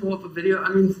guys want me to pull up a video? I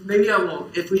mean, maybe I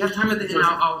won't. If we have time at the end,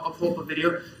 I'll pull up a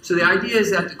video. So the idea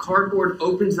is that the cardboard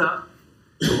opens up.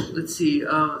 Let's see.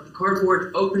 The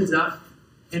cardboard opens up,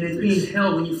 and it's being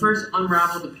held. When you first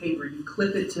unravel the paper, you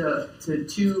clip it to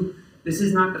two. This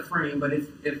is not the frame, but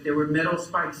if there were metal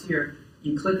spikes here,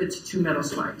 you clip it to two metal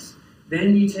spikes.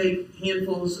 Then you take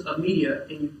handfuls of media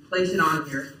and you place it on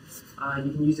here.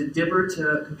 You can use a dipper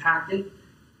to compact it,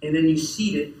 and then you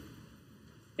seat it.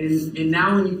 And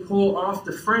now when you pull off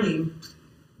the frame,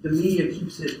 the media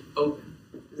keeps it open.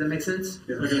 Does that make sense?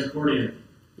 Yeah. Like an accordion.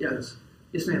 Yes.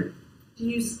 Yes, ma'am. Do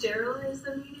you sterilize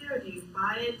the media, or do you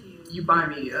buy it? You buy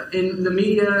media. In the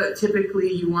media,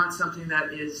 typically you want something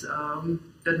that is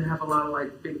doesn't have a lot of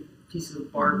like big pieces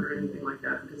of bark or anything like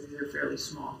that, because these are fairly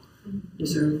small.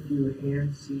 Yes, sir. Do you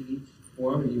hand seed each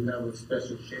one, or you have a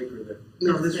special shaker that?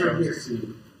 No, this right here.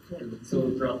 Seed. So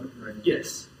you drop it right here.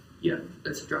 Yes. Yeah,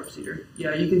 that's a drop seeder.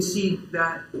 Yeah, you can see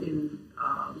that in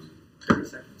 30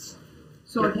 seconds.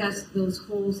 So it has, those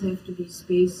holes have to be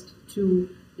spaced to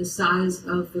the size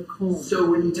of the cone. So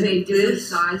when you take this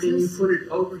sizes? and you put it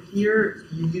over here,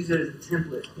 you use it as a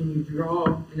template, and you draw,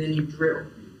 and then you drill.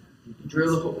 You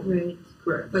drill the hole. Right.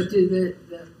 Correct. But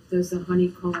does the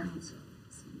honeycomb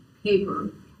paper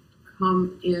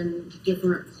come in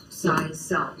different size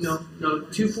cells? No.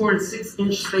 2, 4, and 6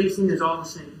 inch spacing is all the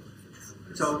same.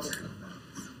 It's all the same.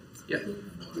 Yeah.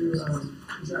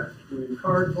 Is that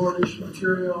cardboardish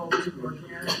material,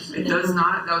 organic? It does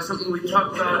not. That was something we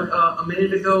talked about a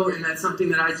minute ago, and that's something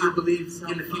that I do believe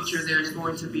in the future there's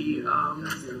going to be.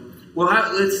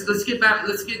 Let's get back.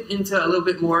 Let's get into a little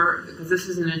bit more, because this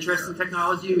is an interesting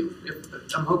technology.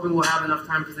 I'm hoping we'll have enough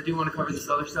time, because I do want to cover this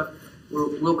other stuff.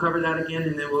 We'll cover that again,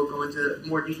 and then we'll go into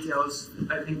more details.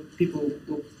 I think people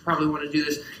will probably want to do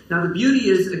this. Now, the beauty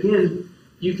is, again,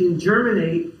 you can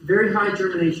germinate, very high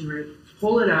germination rate,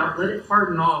 pull it out, let it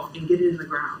harden off, and get it in the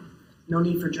ground. No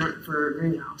need for a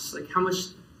greenhouse. Like, how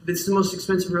much? This is the most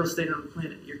expensive real estate on the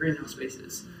planet, your greenhouse space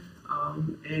is.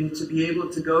 And to be able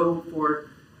to go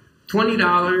for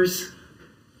 $20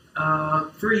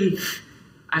 free,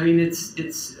 I mean, it's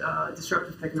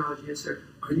disruptive technology. Yes, sir.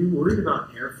 Are you worried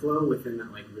about airflow within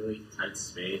that like really tight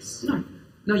space?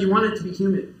 No, you want it to be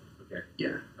humid. Okay.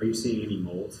 Yeah. Are you seeing any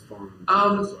molds form in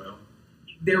the soil?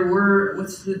 There were,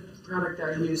 what's the product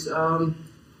I used?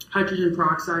 Hydrogen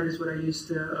peroxide is what I used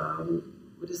to,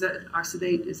 what is that?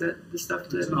 Oxidate? Is that the stuff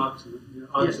that? It's an oxidate. Yeah,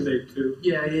 oxidate too.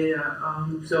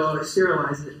 Yeah. So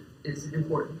sterilize it is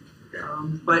important. Okay.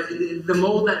 But the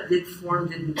mold that did form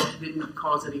didn't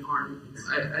cause any harm.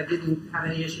 I didn't have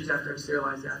any issues after I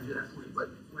sterilized it after that point, but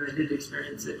when I did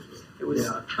experience it, it was...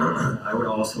 Yeah, I would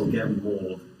also get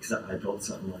mold, because I built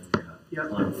something like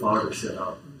that on a fodder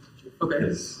setup. Okay.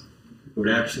 Because it would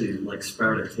actually like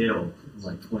sprout a tail in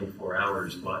like 24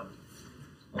 hours, but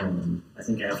I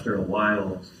think after a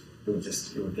while, it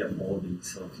would get moldy.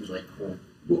 So if you like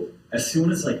pull, as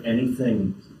soon as like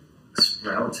anything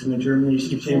sprouts in the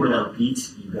germination chamber that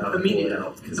beats, you gotta pull it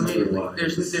out, because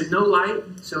there's no light,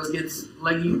 so it gets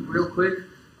leggy real quick.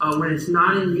 When it's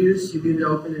not in use, you leave it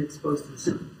open and exposed to the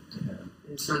sun. Yeah.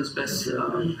 The sun's best.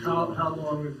 How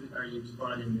long are you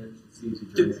finding that seeds to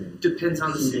germinate? Depends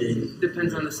on the seed.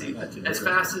 Depends on the seed. As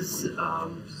fast as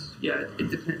it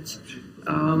depends.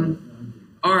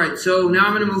 All right, so now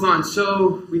I'm going to move on.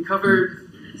 So we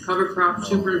covered cover crop,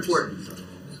 super important.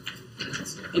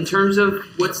 In terms of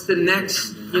what's the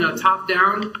next top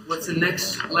down, what's the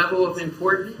next level of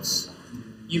importance?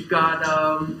 You've got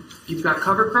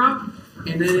cover crop,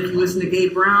 and then if you listen to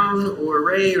Gabe Brown or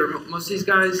Ray or most of these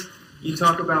guys, you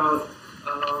talk about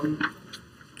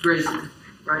grazing,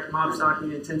 right? Mob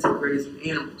stocking, intensive grazing,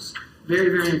 animals. Very,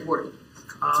 very important.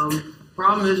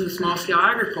 Problem is with small scale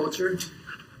agriculture,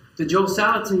 the Joel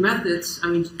Salatin methods, I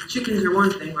mean, chickens are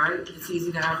one thing, right? It's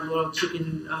easy to have a little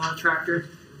chicken tractor,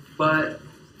 but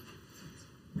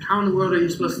how in the world are you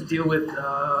supposed to deal with?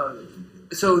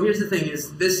 So here's the thing: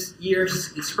 is this year,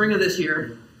 the spring of this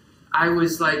year, I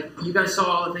was like, you guys saw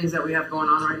all the things that we have going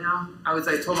on right now. I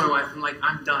told my wife, I'm like,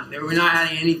 I'm done. We're not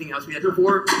adding anything else. We had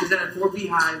 4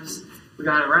 beehives. We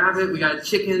got a rabbit. We got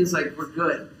chickens. Like, we're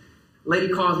good.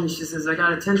 Lady calls me. She says, I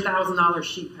got a $10,000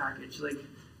 sheep package. Like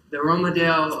the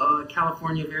Romadale,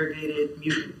 California variegated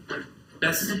mutant. Like,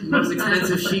 best, most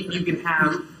expensive sheep you can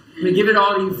have. I'm gonna give it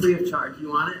all to you free of charge. You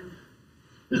want it?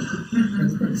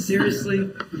 Seriously?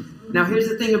 Now here's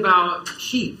the thing about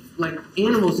sheep, like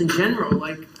animals in general.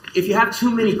 Like if you have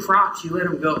too many crops, you let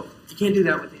them go. You can't do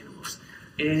that with animals,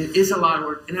 and it's a lot of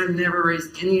work. And I've never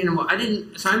raised any animal.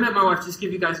 So I met my wife. Just to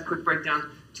give you guys a quick breakdown.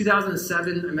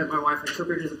 2007, I met my wife. I took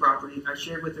her to the property. I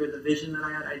shared with her the vision that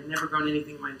I had. I'd never grown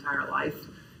anything in my entire life.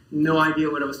 No idea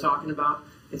what I was talking about.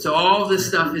 And so all this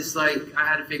stuff is like I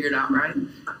had to figure it out, right?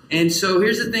 And so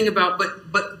here's the thing about,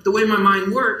 but the way my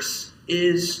mind works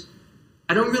is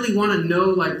I don't really want to know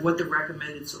like what the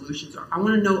recommended solutions are. I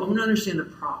want to understand the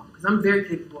problem because I'm very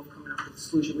capable of coming up with a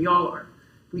solution. We all are.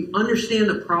 We understand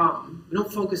the problem. We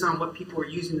don't focus on what people are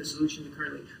using the solution to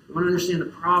currently. We want to understand the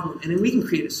problem, and then we can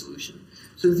create a solution.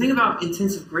 So the thing about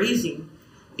intensive grazing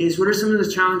is what are some of the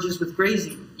challenges with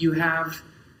grazing? You have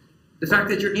the fact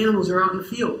that your animals are out in the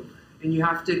field, and you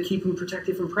have to keep them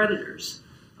protected from predators,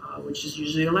 which is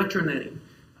usually electronetting.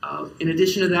 In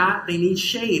addition to that, they need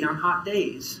shade on hot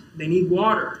days. They need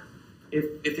water.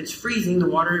 If it's freezing, the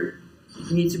water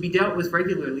needs to be dealt with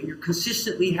regularly. You're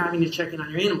consistently having to check in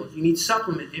on your animals. You need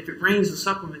supplement. If it rains, the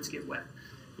supplements get wet.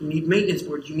 You need maintenance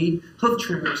boards. You need hoof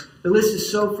trimmers. The list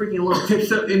is so freaking long.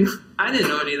 And I didn't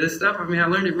know any of this stuff. I mean, I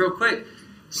learned it real quick.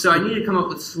 So I needed to come up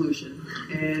with a solution.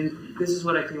 And this is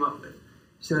what I came up with.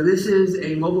 So this is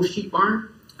a mobile sheep barn.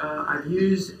 I've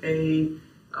used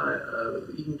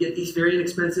you can get these very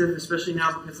inexpensive, especially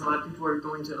now because a lot of people are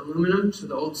going to aluminum, so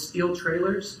the old steel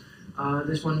trailers.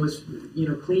 This one was,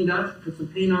 cleaned up, put some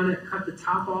paint on it, cut the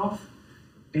top off,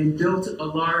 and built a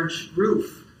large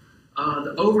roof.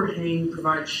 The overhang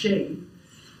provides shade,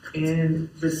 and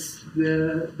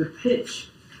the pitch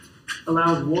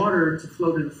allows water to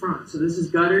float in the front. So this is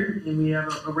guttered, and we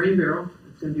have a rain barrel.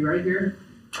 It's going to be right here.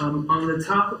 On the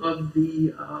top of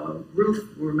the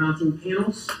roof, we're mounting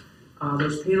panels.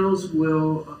 Those panels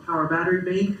will power a battery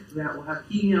bank that will have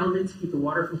heating elements to keep the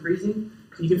water from freezing.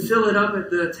 So you can fill it up at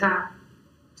the tap,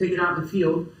 take it out in the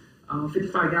field.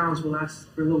 55 gallons will last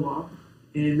for a little while.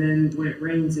 And then when it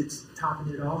rains, it's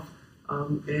topping it off.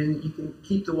 And you can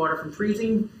keep the water from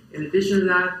freezing. In addition to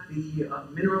that, the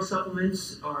mineral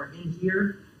supplements are in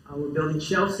here. We're building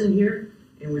shelves in here,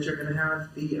 in which are going to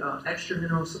have the extra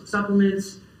mineral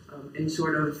supplements, any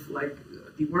sort of like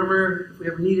dewormer if we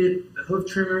ever need it, the hoof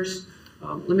trimmers.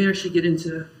 Let me actually get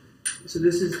into, so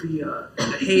this is the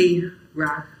hay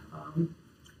rack.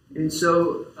 And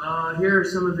so here are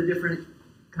some of the different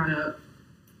kind of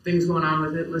things going on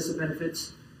with it, list of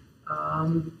benefits.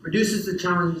 Reduces the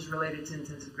challenges related to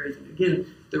intensive grazing. Again,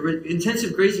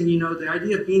 intensive grazing, the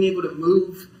idea of being able to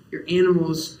move your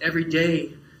animals every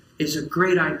day is a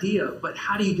great idea, but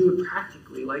how do you do it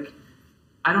practically? Like,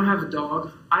 I don't have a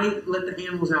dog. I let the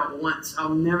animals out once.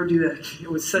 I'll never do that again.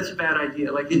 It was such a bad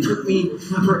idea. Like, it took me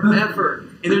forever.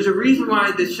 And there's a reason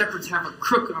why the shepherds have a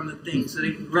crook on the thing, so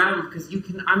they can grab them, because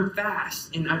I'm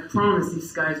fast, and I promise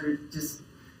these guys are just,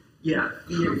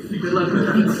 good luck with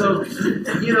that. So,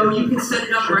 you can set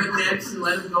it up right next and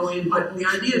let them go in, but the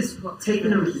idea is taking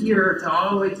them here to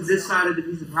all the way to this side of the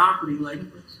piece of property, like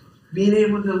being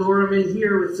able to lure them in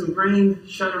here with some grain,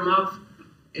 shut them up,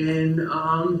 and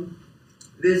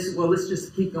let's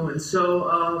just keep going.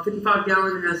 So 55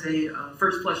 gallon has a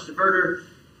first flush diverter.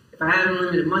 If I had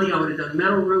unlimited money, I would have done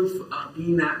metal roof,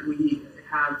 being that we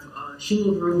have a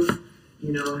shingled roof.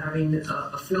 Having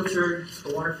a filter,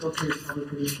 a water filter is probably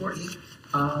pretty important.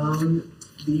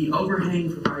 The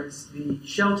overhang provides the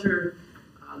shelter.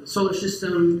 The solar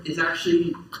system is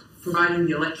actually providing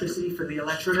the electricity for the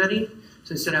electronetting.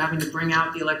 So instead of having to bring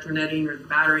out the electronetting or the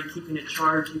battery, keeping it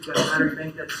charged, you've got a battery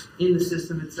bank that's in the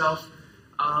system itself.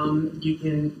 You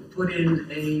can put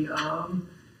in an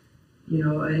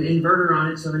inverter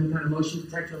on it, so any kind of motion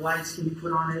detector lights can be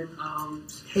put on it.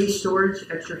 Hay storage,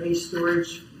 extra hay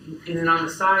storage. and then on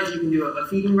the side you can do a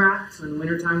feeding rack. So in the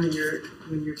wintertime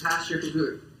when your pasture,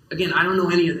 because again, I don't know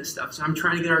any of this stuff, so I'm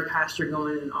trying to get our pasture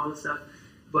going and all this stuff.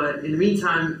 But in the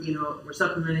meantime, we're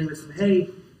supplementing with some hay,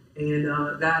 and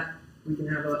that we can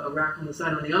have a rack on the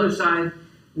side. On the other side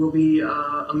will be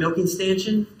a milking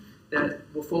stanchion that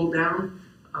will fold down.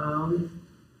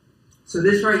 So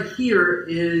this right here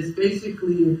is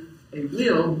basically a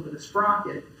wheel with a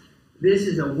sprocket. This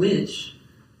is a winch.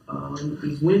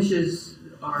 These winches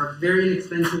are very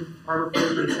inexpensive. Harbor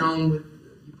Freight, they sell them with,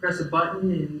 you press a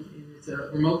button and it's a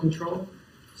remote control.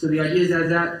 So the idea is as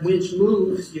that winch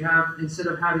moves, you have, instead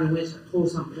of having a winch that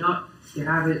pulls something up, you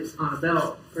have it on a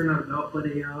belt, or not a belt, but a,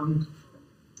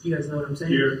 you guys know what I'm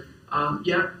saying? Here.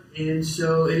 Yeah, and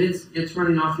so it's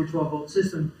running off your 12-volt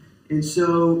system. And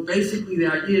so basically the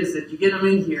idea is that you get them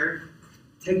in here,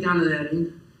 take down the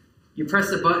netting, you press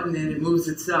the button and it moves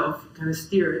itself, kind of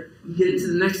steer it. You get it to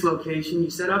the next location, you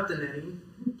set up the netting,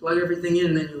 plug everything in,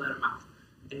 and then you let them out.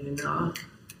 And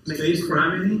Space for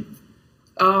how many?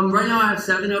 Right now I have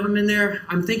 7 of them in there.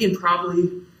 I'm thinking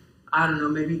probably, I don't know,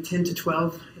 maybe 10 to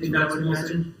 12 is what I would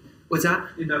imagine. What's that?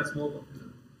 In that small,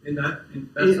 in that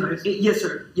size? Yes,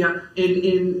 sir. Yeah.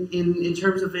 In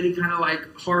terms of any kind of like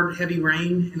hard, heavy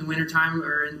rain in the wintertime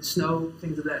or in snow,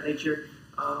 things of that nature,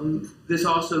 this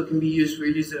also can be used.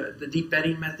 We use the deep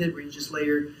bedding method where you just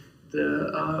layer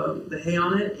the hay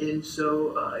on it. And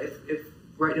so if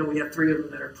right now we have 3 of them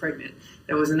that are pregnant.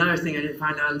 That was another thing I didn't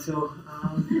find out until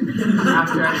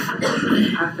after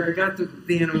I got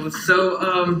the animals. So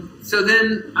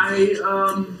then I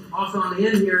also on the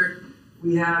end here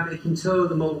we have it can tow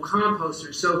the mobile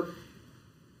composter. So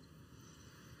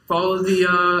follow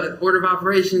the order of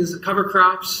operations, cover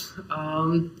crops.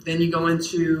 Then you go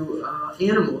into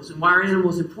animals. And why are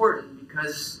animals important?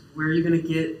 Because where are you going to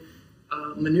get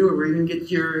manure? Where are you going to get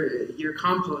your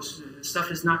compost? The stuff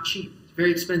is not cheap. It's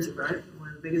very expensive, right? One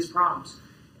of the biggest problems.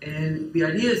 And the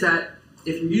idea is that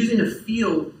if you're using a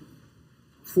field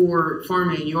for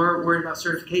farming, you are worried about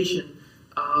certification.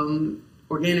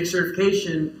 Organic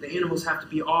certification, the animals have to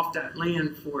be off that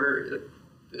land for,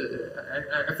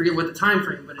 I forget what the time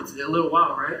frame, but it's a little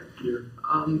while, right? Yeah.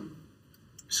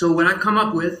 So what I've come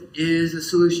up with is a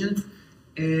solution,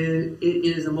 and it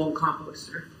is a mobile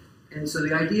composter. And so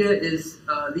the idea is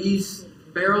these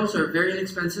barrels are very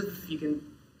inexpensive. You can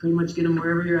pretty much get them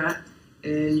wherever you're at.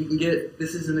 And you can get,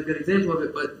 this isn't a good example of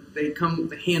it, but they come,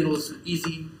 the handle's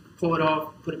easy, pull it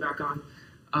off, put it back on.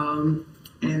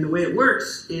 And the way it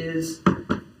works is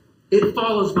it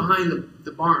follows behind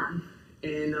the barn.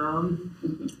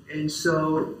 And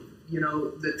so,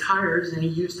 the tires, any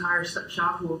used tire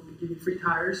shop will give you free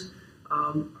tires,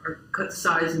 are cut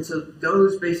size. And so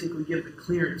those basically give the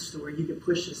clearance to where you can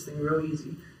push this thing real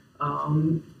easy.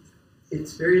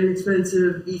 It's very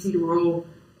inexpensive, easy to roll,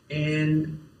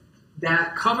 and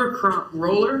that cover crop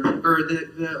roller, or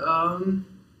the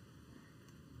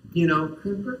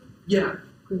Crimper? Yeah,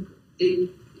 it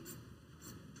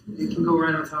can go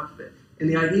right on top of it. And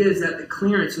the idea is that the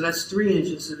clearance, so that's 3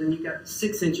 inches, so then you got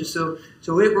 6 inches, so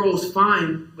it rolls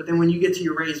fine, but then when you get to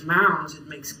your raised mounds, it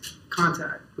makes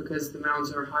contact because the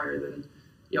mounds are higher than,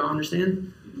 y'all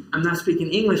understand? I'm not speaking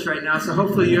English right now, so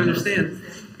hopefully you understand.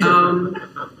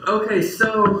 Okay,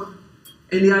 so,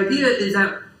 and the idea is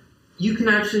that you can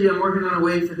actually, I'm working on a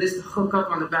way for this to hook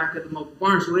up on the back of the mobile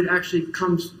barn, so it actually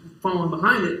comes falling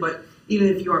behind it, but even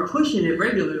if you are pushing it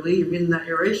regularly, you're getting that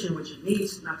aeration, which it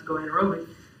needs, not to go anaerobic,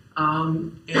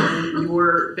 and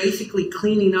you're basically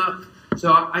cleaning up.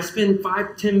 So I spend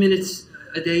 5-10 minutes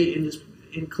a day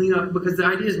and clean up, because the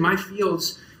idea is my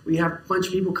fields, we have a bunch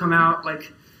of people come out,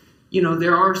 like,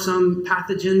 there are some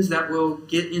pathogens that will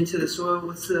get into the soil.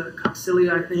 What's the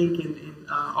Coxilia, I think, and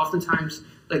oftentimes,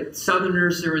 like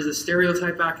Southerners, there was a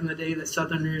stereotype back in the day that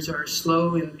Southerners are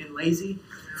slow and lazy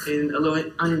and a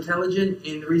little unintelligent.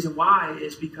 And the reason why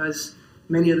is because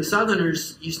many of the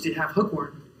Southerners used to have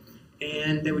hookworm,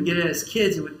 and they would get it as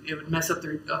kids. It would mess up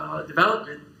their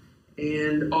development,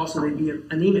 and also they'd be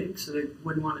anemic, so they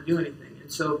wouldn't want to do anything.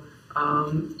 And so,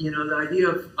 the idea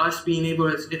of us being able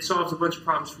to, it solves a bunch of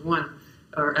problems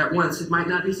at once. It might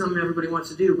not be something everybody wants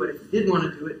to do, but if you did want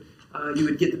to do it, you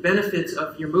would get the benefits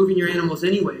of you're moving your animals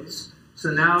anyways. So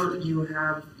now you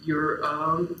have you're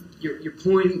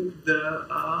pulling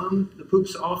the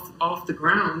poops off the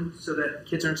ground so that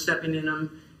kids aren't stepping in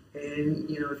them. And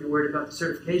if you're worried about the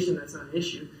certification, that's not an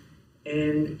issue.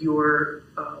 And you're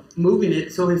moving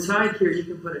it. So inside here, you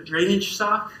can put a drainage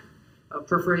sock, a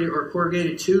perforated or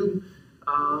corrugated tube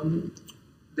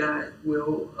that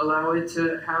will allow it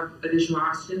to have additional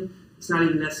oxygen. It's not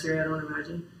even necessary, I don't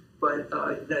imagine, but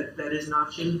that is an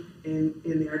option. And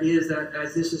the idea is that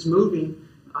as this is moving,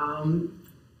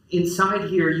 inside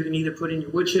here, you can either put in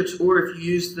your wood chips, or if you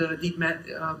use the deep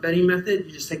bedding method,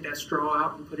 you just take that straw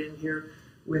out and put it in here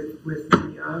with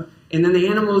the, and then the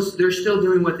animals, they're still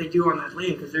doing what they do on that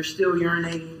land because they're still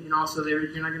urinating, and also you're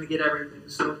not going to get everything.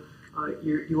 So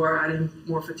you are adding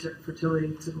more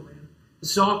fertility to the land.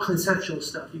 This is all conceptual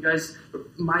stuff. You guys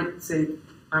might say,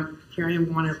 here I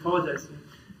am wanting to apologize.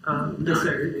 Yes,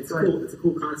 sir. It's cool. It's a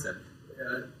cool concept.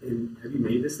 And have you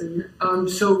made this thing yet?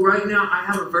 So right now I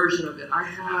have a version of it. I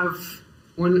have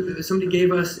one. Somebody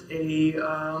gave us a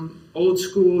old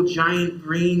school giant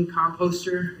green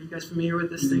composter. Are you guys familiar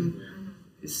with this thing? Yeah.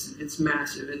 It's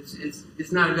massive.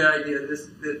 It's not a good idea.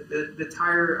 The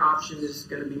tire option is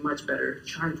going to be much better.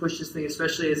 Try and push this thing,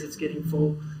 especially as it's getting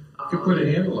full. You could put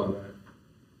a handle on that.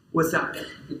 What's that?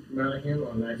 You could mount a handle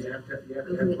on that. You have to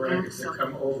have brackets that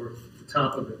come over the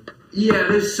top of it. Yeah,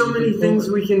 there's so many things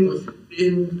we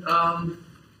can.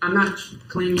 I'm not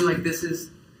claiming like this is.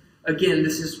 Again,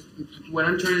 this is what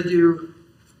I'm trying to do.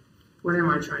 What am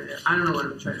I trying to do? I don't know what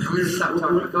I'm trying to do. I'm going to stop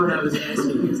talking. Go ahead. What I was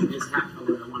asking is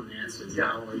what I wanted to ask is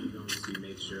how are you going to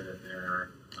make sure that there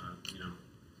are,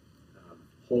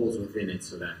 holes within it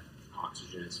so that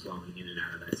oxygen is flowing in and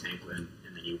out of that tank and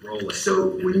then you roll it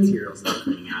so and material's not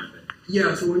coming out of it.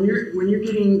 Yeah, so when you're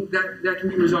getting that can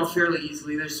be resolved fairly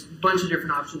easily. There's a bunch of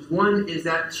different options. One is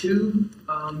that tube,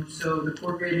 so the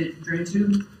corrugated drain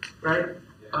tube, right?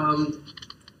 Yeah.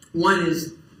 One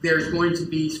is there's going to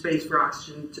be space for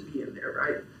oxygen to be in there,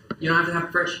 right? You don't have to have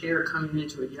fresh air coming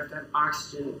into it. You have to have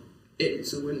oxygen in.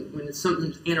 So when it's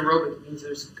something anaerobic, it means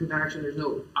there's compaction, there's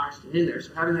no oxygen in there.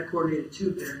 So having that corrugated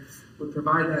tube there would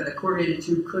provide that. That corrugated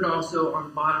tube could also, on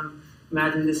the bottom,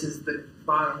 imagine this is the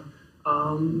bottom,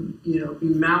 be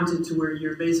mounted to where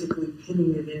you're basically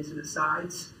pinning it into the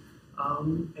sides.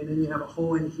 And then you have a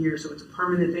hole in here, so it's a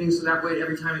permanent thing, so that way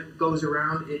every time it goes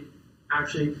around, it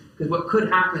actually, because what could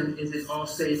happen is it all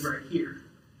stays right here,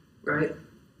 right?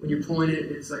 When you're pulling it,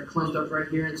 it's like clumped up right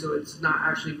here, and so it's not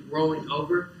actually rolling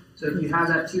over. So if you have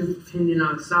that tube pinned in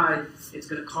on the side, it's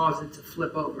going to cause it to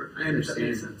flip over. I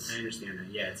understand that.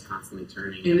 Yeah, it's constantly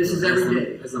turning. And this is every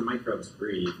day. As the microbes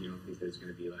breathe, you don't think there's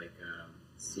going to be like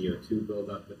CO2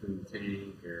 buildup within the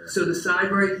tank? Or so the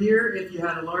side right here, if you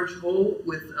had a large hole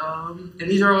with, and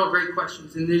these are all great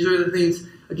questions, and these are the things,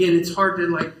 again, it's hard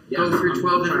to go through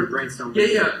 12 different. Brainstorm.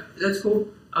 Yeah, that's cool.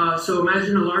 So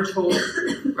imagine a large hole,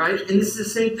 right? And this is the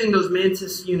same thing those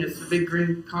Mantis units, the big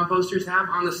green composters have.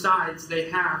 On the sides, they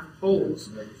have holes,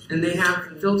 and they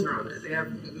have a filter on it. They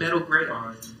have metal grate.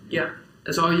 Yeah,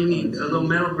 that's all you need, a little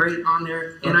metal grate on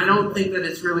there. And I don't think that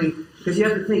it's really, because you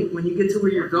have to think, when you get to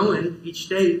where you're going, each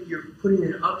day, you're putting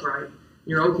it upright,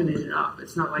 you're opening it up.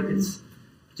 It's not like it's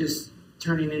just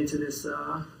turning into this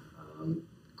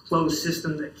closed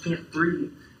system that can't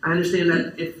breathe. I understand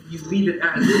that if you leave it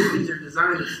as is, these are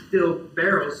designed as still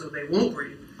barrels so they won't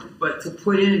breathe. But to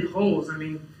put in holes, I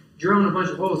mean, drilling a bunch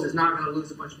of holes is not going to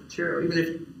lose a bunch of material. Even if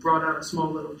you brought out a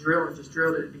small little drill and just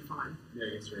drilled it, it'd be fine. Yeah,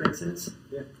 that's right. Makes sense?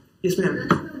 Yeah. Yes, ma'am.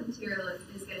 So that's the material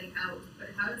is getting out, but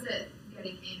how is it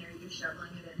getting in? Are you just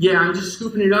shoveling it in? Yeah, I'm just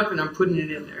scooping it up and I'm putting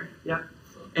it in there. Yeah.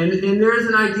 And there is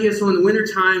an idea, so in the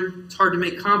wintertime, it's hard to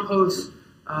make compost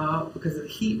because of the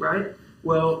heat, right?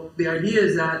 Well, the idea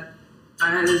is that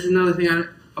there's another thing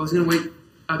I was going to wait.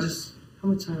 How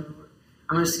much time have I work?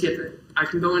 I'm going to skip it. I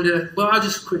can go into, I'll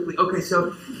just quickly. Okay,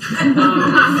 so if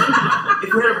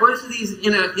we had a bunch of these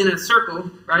in a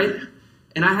circle, right?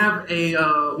 And I have a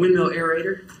windmill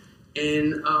aerator,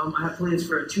 and I have plans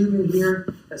for a tube in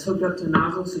here that's hooked up to a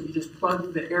nozzle, so you just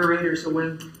plug the aerator, so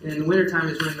when, in the wintertime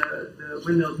is when the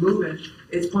windmill's moving,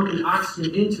 it's pumping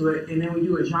oxygen into it, and then we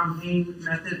do a champagne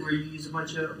method where you use a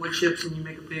bunch of wood chips and you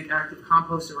make a big active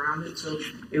compost around it, so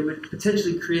it would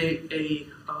potentially create a,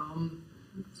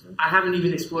 I haven't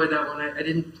even explored that one, I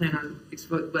didn't plan on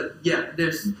exploring, but yeah,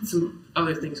 there's some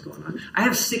other things going on. I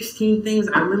have 16 things,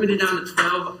 I limited down to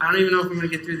 12, I don't even know if I'm going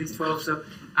to get through these 12, so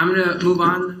I'm going to move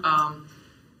on.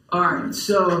 Alright,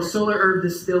 so solar herb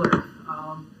distiller.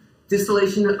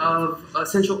 Distillation of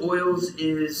essential oils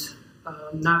is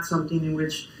not something in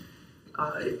which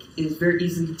it is very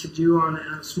easy to do on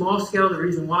a small scale. The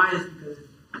reason why is because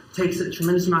it takes a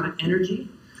tremendous amount of energy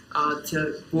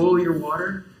to boil your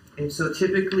water. And so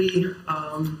typically,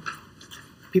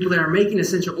 people that are making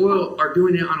essential oil are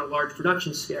doing it on a large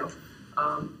production scale.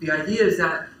 The idea is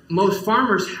that most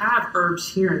farmers have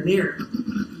herbs here and there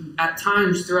at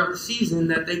times throughout the season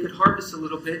that they could harvest a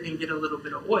little bit and get a little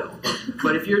bit of oil.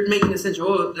 But if you're making essential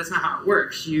oil, that's not how it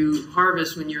works. You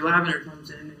harvest when your lavender comes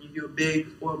in and you do a big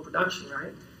oil production,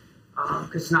 right?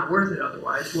 Because it's not worth it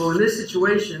otherwise. Well, in this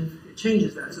situation, it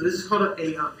changes that. So this is called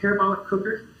a parabolic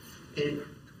cooker. And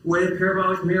way a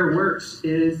parabolic mirror works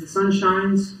is the sun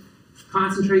shines,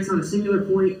 concentrates on a singular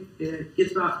point, it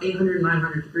gets about 800,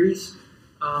 900 degrees.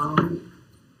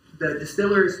 The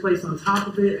distiller is placed on top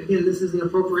of it. Again, this is an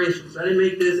appropriation, so I didn't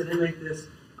make this,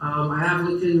 I have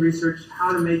looked in research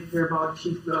how to make parabolic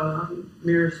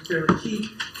mirrors fairly cheap.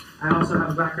 I also have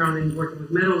a background in working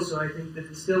with metals, so I think the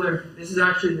distiller, this is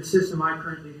actually the system I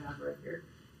currently have right here.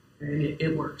 And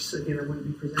it works. Again, I wouldn't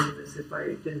be presenting this if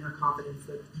I didn't have confidence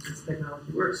that this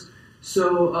technology works.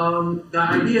 So the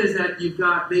idea is that you've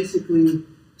got basically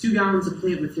 2 gallons of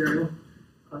plant material,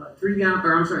 2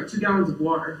 gallons of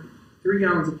water, 3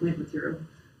 gallons of plant material.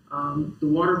 The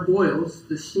water boils,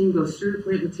 the steam goes through the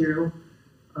plant material,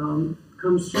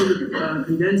 comes through the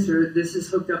condenser. This is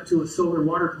hooked up to a solar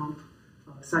water pump,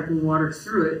 cycling water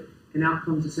through it, and out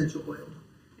comes essential oil.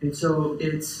 And so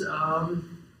it's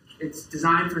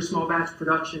designed for small batch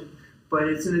production, but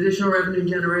it's an additional revenue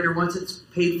generator. Once it's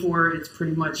paid for, it's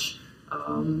pretty much,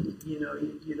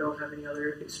 you don't have any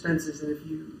other expenses. And if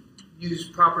you use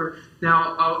proper,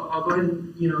 now I'll go ahead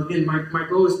and, again, my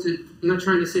goal is to, I'm not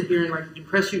trying to sit here and like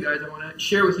impress you guys. I want to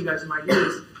share with you guys some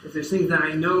ideas. If there's things that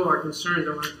I know are concerns,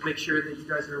 I want to make sure that you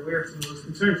guys are aware of some of those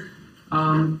concerns.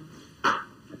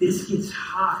 This gets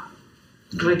hot.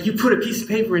 Like you put a piece of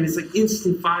paper in, it's like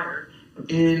instant fire.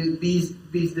 And these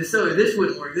distillers, this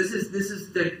wouldn't work. This is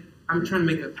the, I'm trying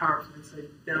to make a PowerPoint, so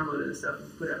I downloaded this stuff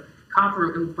and put a copper,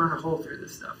 it would burn a hole through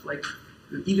this stuff. Like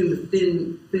even the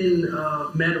thin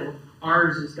metal,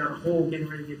 ours has got a hole getting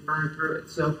ready to get burned through it.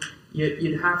 So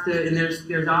you'd have to, and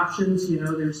there's options,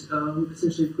 there's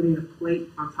essentially putting a plate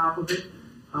on top of it,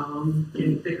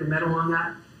 getting thicker metal on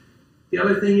that. The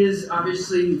other thing is,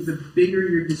 obviously, the bigger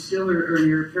your distiller or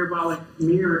your parabolic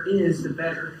mirror is, the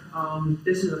better.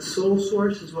 This is a sole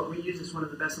source, is what we use. It's one of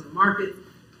the best on the market.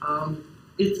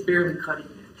 It's barely cutting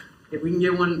it. If we can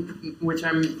get one, which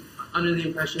I'm under the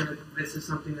impression that this is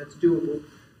something that's doable.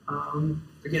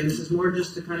 Again, this is more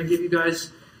just to kind of give you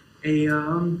guys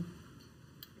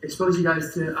expose you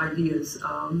guys to ideas.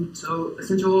 So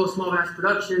essential oil, small batch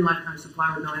production, lifetime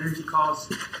supply with no energy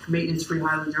costs, maintenance-free,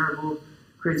 highly durable,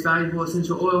 creates valuable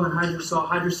essential oil and hydrosol.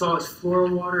 Hydrosol is floral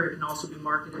water. It can also be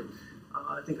marketed,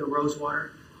 I think, of rose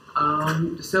water.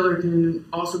 Distiller can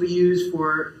also be used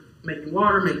for making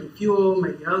water, making fuel,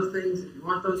 making other things if you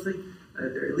want those things.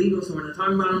 They're illegal, so we're not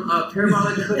talking about them.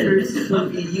 Parabolic cookers can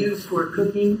be used for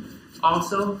cooking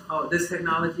also. This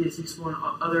technology is useful in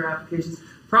other applications.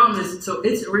 Problem is, so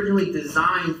it's originally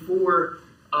designed for,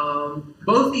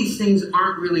 both these things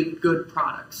aren't really good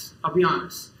products, I'll be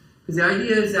honest. Because the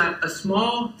idea is that a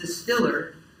small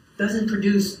distiller doesn't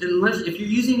produce, unless, if you're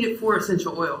using it for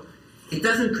essential oil, it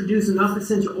doesn't produce enough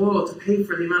essential oil to pay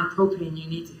for the amount of propane you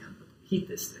need to heat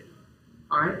this thing.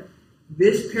 Alright?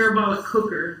 This parabolic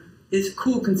cooker is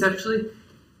cool conceptually.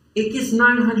 It gets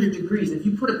 900 degrees. If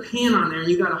you put a pan on there and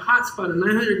you got a hot spot at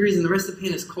 900 degrees and the rest of the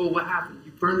pan is cold, what happens?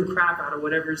 You burn the crap out of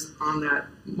whatever's on that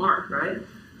mark, right?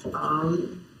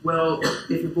 Well,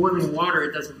 if you're boiling water,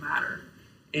 it doesn't matter.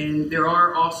 And there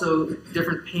are also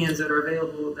different pans that are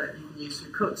available that you can use to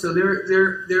cook. So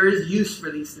there is use for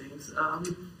these things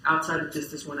outside of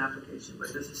just this one application.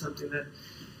 But this is something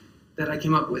that I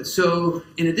came up with. So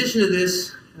in addition to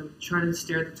this, I'm trying to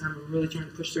stare at the time. I'm really trying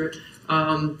to push through it.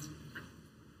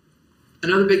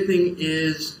 Another big thing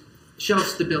is shelf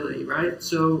stability, right?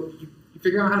 So you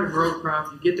figure out how to grow a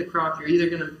crop. You get the crop. You're either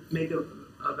going to make a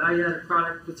value-added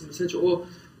product with some essential oil,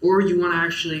 or you want to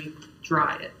actually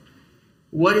dry it.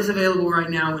 What is available right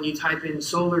now when you type in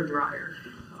solar dryer?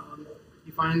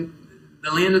 You find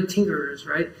the land of tinkerers,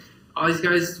 right? All these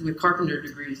guys with carpenter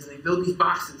degrees, and they build these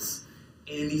boxes.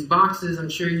 And these boxes, I'm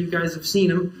sure you guys have seen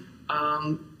them,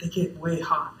 they get way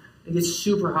hot. They get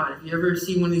super hot. If you ever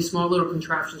see one of these small little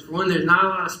contraptions, for one, there's not a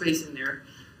lot of space in there.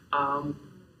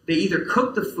 They either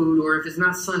cook the food, or if it's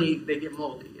not sunny, they get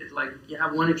moldy. It's like you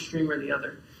have one extreme or the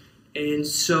other. And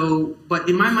so, but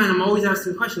in my mind, I'm always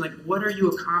asking the question, like, what are you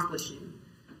accomplishing?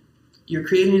 You're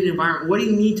creating an environment. What do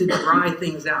you need to dry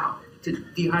things out, to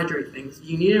dehydrate things?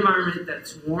 You need an environment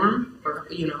that's warm, or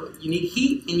you need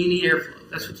heat and you need airflow.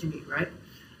 That's what you need, right?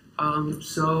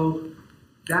 So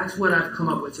that's what I've come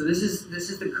up with. So this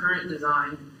is the current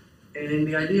design, and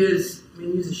the idea is,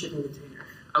 use a shipping container.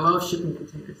 I love shipping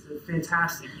containers. They're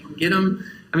fantastic. You can get them.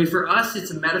 I mean, for us,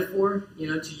 it's a metaphor.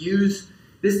 To use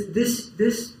this.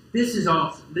 This is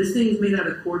awesome. This thing is made out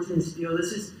of Corten steel.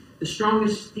 This is the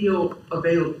strongest steel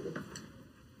available.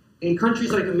 In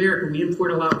countries like America, we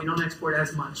import a lot, we don't export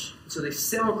as much. So they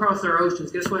sail across our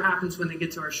oceans. Guess what happens when they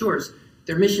get to our shores?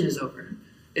 Their mission is over.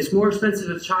 It's more expensive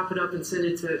to chop it up and send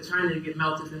it to China to get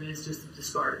melted than it is just to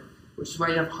discard it, which is why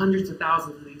you have hundreds of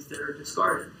thousands of these that are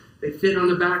discarded. They fit on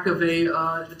the back of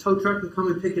the tow truck and come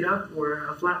and pick it up, or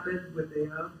a flatbed with a,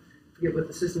 I forget what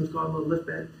the system's called, a little lift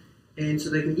bed. And so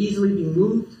they can easily be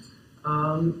moved.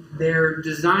 They're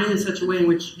designed in such a way in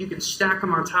which you can stack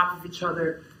them on top of each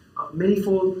other,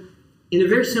 many-fold, in a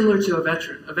very similar to a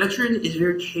veteran. A veteran is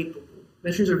very capable.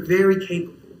 Veterans are very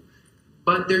capable,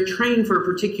 but they're trained for a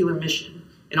particular mission.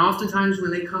 And oftentimes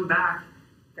when they come back,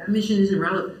 that mission isn't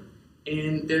relevant.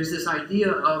 And there's this idea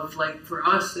of, like, for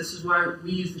us, this is why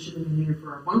we use the shipping container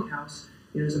for our bunkhouse.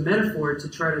 You know, as a metaphor to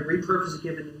try to repurpose it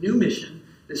given a new mission,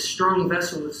 this strong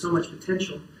vessel with so much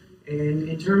potential. And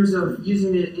in terms of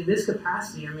using it in this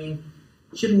capacity, I mean,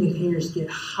 shipping containers get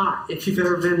hot if you've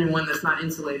ever been in one that's not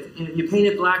insulated. And if you paint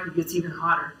it black, it gets even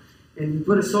hotter. And you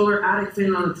put a solar attic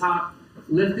fan on the top,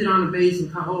 lift it on the base,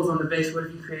 and cut holes on the base. What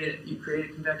if you create it? You create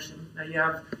a convection. Now you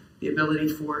have the ability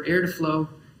for air to flow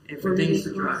and for things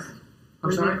to dry.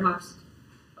 I'm sorry?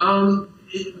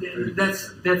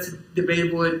 That's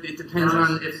debatable. It depends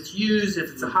on if it's used,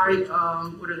 if it's a high,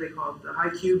 what are they called? The high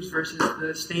cubes versus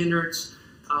the standards.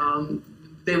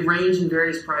 They range in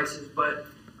various prices, but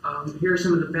here are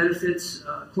some of the benefits.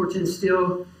 Corten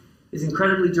steel is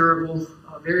incredibly durable.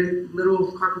 Very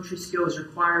little carpentry skill is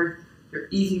required. They're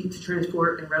easy to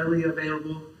transport and readily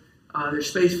available. There's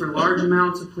space for large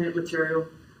amounts of plant material.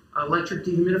 Electric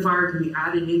dehumidifier can be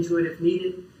added into it if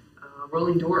needed.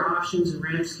 Rolling door options and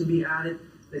ramps can be added.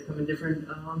 They come in different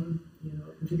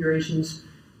configurations.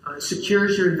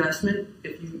 Secures your investment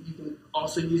if you can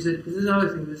also use it. Because this is another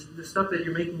thing, the stuff that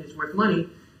you're making is worth money,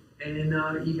 and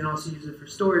you can also use it for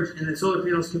storage. And the solar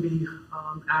panels can be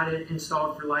added,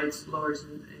 installed for lights, blowers,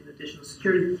 and additional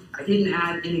security. I didn't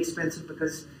add inexpensive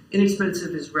because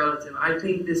inexpensive is relative. I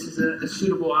think this is a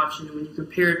suitable option, and when you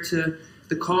compare it to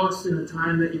the cost and the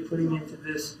time that you're putting into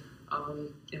this,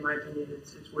 in my opinion,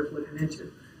 it's worth looking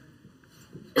into.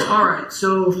 All right,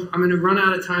 so I'm going to run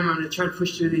out of time. I'm going to try to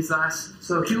push through these last.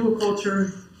 So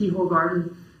hugelkultur, keyhole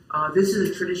garden. This is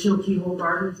a traditional keyhole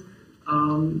garden.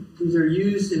 These are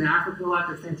used in Africa a lot.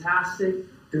 They're fantastic.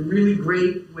 They're really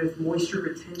great with moisture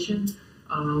retention.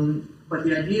 But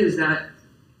the idea is that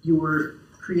you are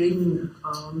creating,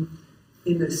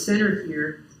 in the center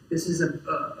here, this is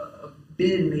a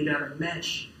bin made out of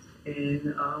mesh.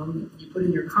 And you put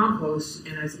in your compost,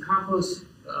 and as the compost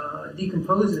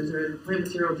decomposes, or the plant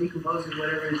material decomposes,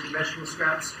 whatever it is, your vegetable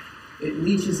scraps, it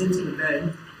leaches into the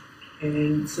bed.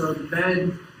 And so the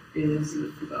bed is,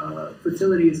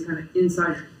 fertility is kind of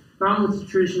inside. The problem with the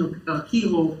traditional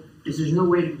keyhole is there's no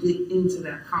way to get into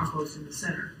that compost in the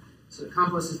center. So the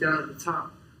compost is down at the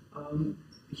top.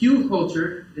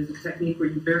 Hugelkultur is a technique where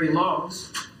you bury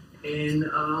logs, and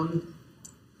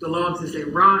the logs, as they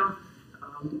rot,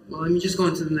 well, let me just go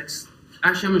into the next.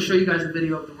 Actually, I'm going to show you guys a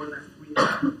video of the one that we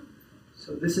have.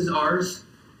 So this is ours,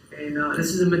 and this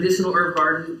is a medicinal herb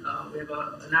garden. We have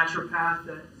a naturopath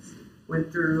that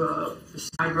went through the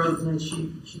side growth, and then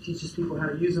she teaches people how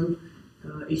to use them.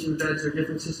 Each of the beds are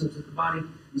different systems of the body.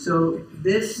 So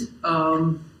this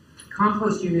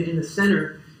compost unit in the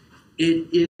center,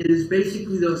 it is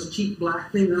basically those cheap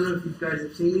black things. I don't know if you guys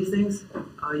have seen these things.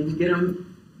 You can get them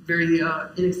very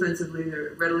inexpensively.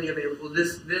 They're readily available.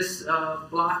 This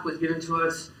block was given to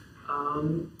us,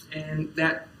 and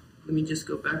that, let me just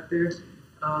go back there.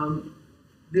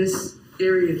 This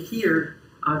area here,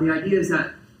 the idea is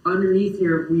that underneath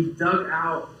here we dug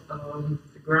out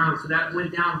the ground, so that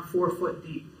went down 4 foot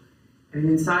deep, and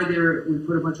inside there we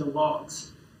put a bunch of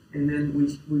logs, and then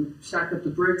we stacked up the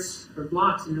bricks or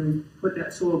blocks, and then we put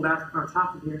that soil back on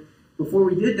top of here. Before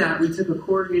we did that, we took a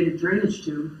corrugated drainage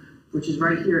tube, which is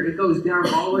right here. It goes down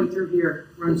all the way through here,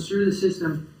 runs through the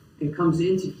system, and comes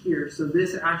into here. So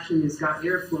this actually has got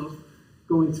airflow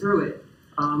going through it.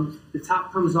 The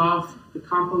top comes off. The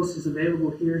compost is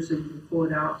available here, so you can pull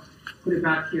it out, put it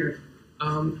back here.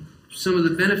 Some of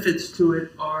the benefits to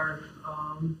it are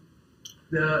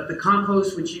the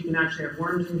compost, which you can actually have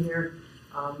worms in here.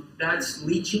 That's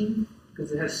leaching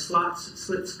because it has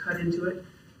slits cut into it.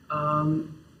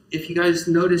 If you guys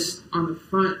notice on the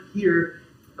front here,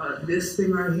 this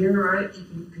thing right here, right? You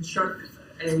can construct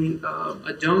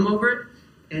a dome over it,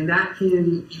 and that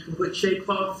you can put shade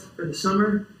cloth for the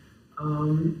summer.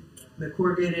 The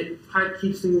corrugated pipe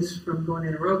keeps things from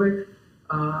going anaerobic.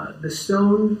 The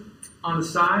stone on the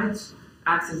sides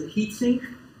acts as a heat sink.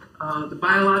 The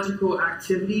biological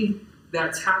activity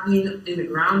that's happening in the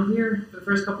ground here for the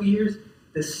first couple of years,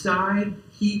 the side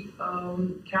heat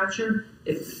capture,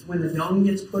 when the dome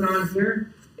gets put on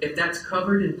here, if that's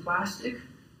covered in plastic,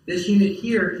 this unit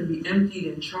here can be emptied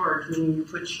and charged, meaning you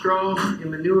put straw and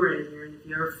manure in here, and if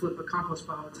you ever flip a compost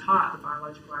pile, it's hot, the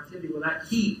biological activity. Well, that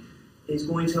heat is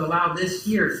going to allow this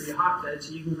here to be a hotbed,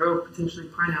 so you can grow potentially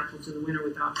pineapples in the winter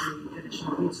without any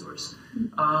additional heat source.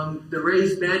 The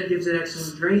raised bed gives it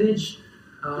excellent drainage,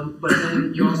 but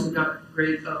then you also got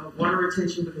great water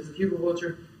retention because of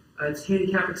hugelhulter. It's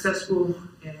handicap accessible,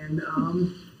 and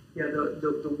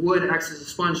the wood acts as a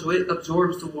sponge, so it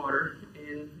absorbs the water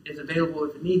and is available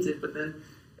if it needs it. But then,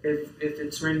 if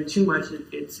it's raining too much,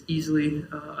 it's easily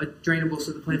drainable,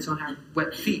 so the plants don't have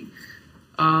wet feet.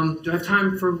 Do I have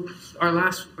time for our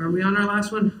last? Are we on our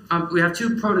last one? We have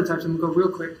 2 prototypes. I'm gonna go real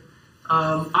quick.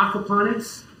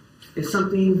 Aquaponics is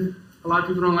something a lot of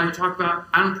people don't like to talk about.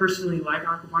 I don't personally like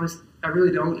aquaponics. I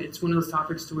really don't. It's one of those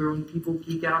topics to where when people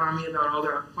geek out on me about all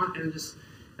their aquaponics, and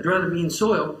I'd rather be in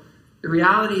soil. The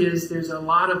reality is there's a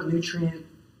lot of nutrient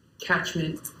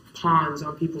catchment ponds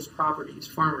on people's properties,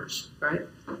 farmers, right?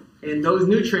 And those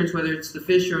nutrients, whether it's the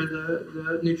fish or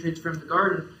the nutrients from the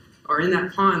garden, are in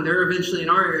that pond. They're eventually in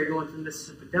our area going to the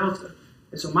Mississippi Delta.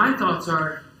 And so my thoughts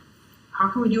are, how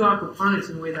can we do aquaponics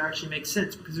in a way that actually makes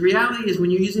sense? Because the reality is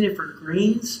when you're using it for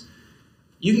greens,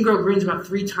 you can grow greens about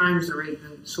 3 times the rate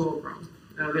than soil grown.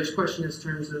 Now there's questions in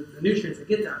terms of the nutrients, I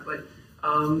get that, but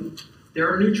there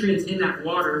are nutrients in that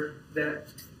water that,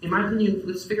 in my opinion,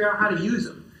 let's figure out how to use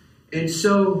them. And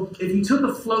so if you took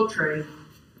a float tray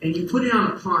and you put it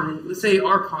on a pond, and let's say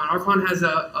our pond has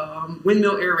a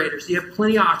windmill aerator, so you have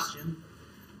plenty of oxygen,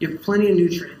 you have plenty of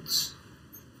nutrients.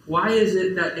 Why is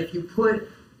it that if you put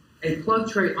a plug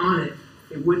tray on it,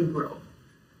 it wouldn't grow?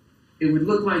 It would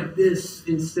look like this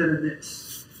instead of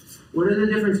this. What are the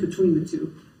difference between the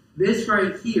two? This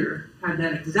right here had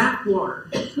that exact water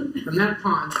from that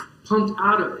pond pumped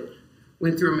out of it,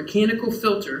 went through a mechanical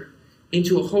filter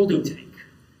into a holding tank,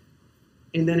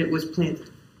 and then it was planted.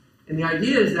 And the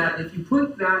idea is that if you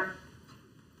put that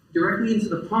directly into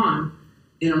the pond,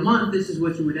 in a month, this is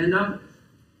what you would end up with.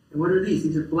 And what are these?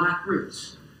 These are black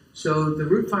roots. So the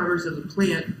root fibers of the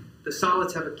plant, the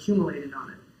solids have accumulated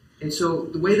on it. And so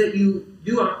the way that you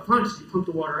do aquaponics is you pump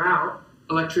the water out,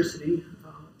 electricity,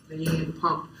 then you need a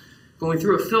pump. Going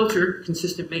through a filter,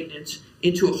 consistent maintenance,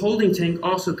 into a holding tank,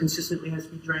 also consistently has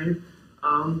to be drained.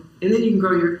 And then you can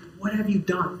grow what have you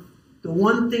done? The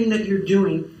one thing that you're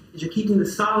doing is you're keeping the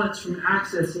solids from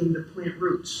accessing the plant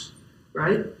roots,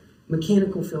 right?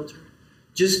 Mechanical filter.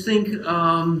 Just think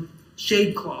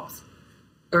shade cloth,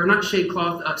 or not shade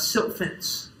cloth, silk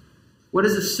fence. What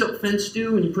does a silk fence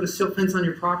do when you put a silk fence on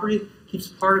your property? It keeps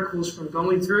particles from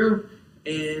going through,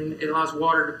 and it allows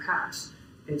water to pass.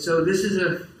 And so this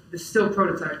is still a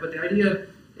prototype, but the idea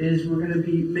is we're going to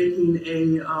be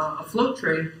making a float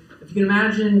tray. If you can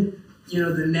imagine,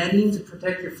 the netting to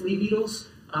protect your flea beetles,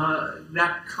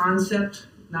 that concept,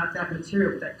 not that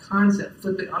material, but that concept,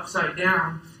 flip it upside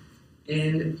down,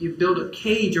 and you build a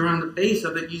cage around the base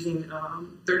of it using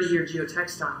 30-year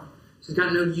geotextile. So it's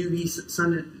got no UV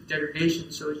sun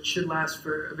degradation, so it should last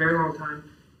for a very long time.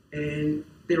 And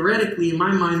theoretically, in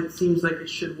my mind, it seems like it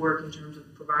should work in terms of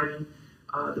providing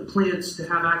the plants to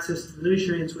have access to the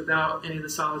nutrients without any of the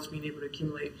solids being able to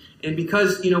accumulate. And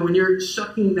because, when you're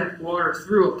sucking that water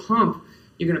through a pump,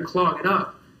 you're going to clog it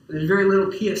up. But there's very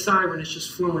little PSI when it's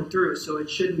just flowing through, so it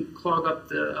shouldn't clog up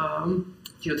the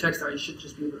geotextile. You should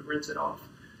just be able to rinse it off.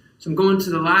 So I'm going to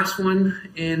the last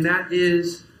one, and that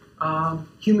is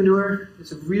human manure.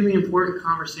 It's a really important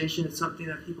conversation. It's something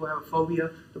that people have a phobia.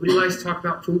 Nobody likes to talk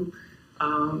about poop.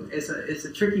 It's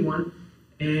a tricky one.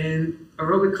 And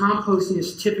aerobic composting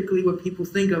is typically what people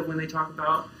think of when they talk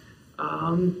about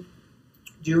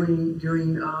doing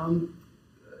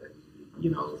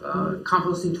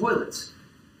composting toilets.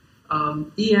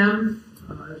 EM,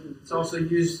 it's also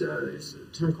used, there's a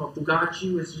term called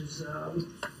Bugachi, which is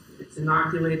it's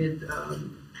inoculated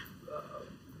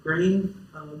grain,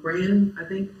 I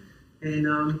think.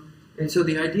 And so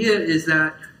the idea is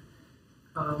that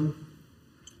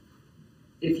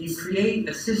if you create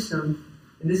a system,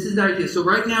 and this is the idea. So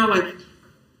right now,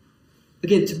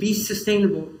 again, to be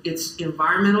sustainable, it's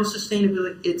environmental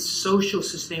sustainability, it's social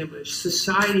sustainability.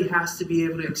 Society has to be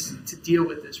able to deal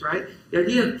with this, right? The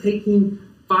idea of taking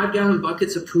 5-gallon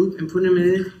buckets of poop and putting them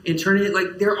in and turning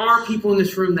it, there are people in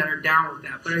this room that are down with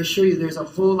that, but I assure you there's a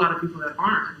whole lot of people that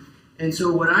aren't. And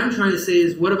so what I'm trying to say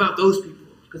is, what about those people?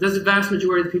 Because that's the vast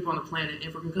majority of the people on the planet.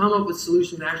 If we can come up with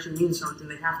solutions that actually mean something,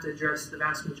 they have to address the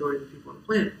vast majority of the people on the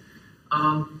planet.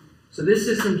 So this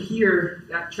system here,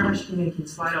 that trash can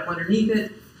slide up underneath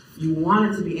it. You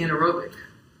want it to be anaerobic.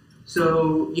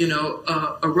 So,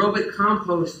 aerobic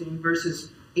composting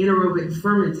versus anaerobic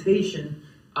fermentation,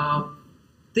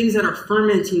 things that are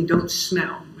fermenting don't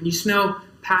smell. When you smell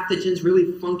pathogens,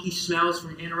 really funky smells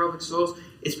from anaerobic soils,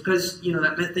 it's because,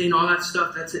 that methane, all that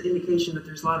stuff, that's an indication that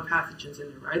there's a lot of pathogens in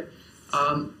there, right?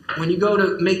 When you go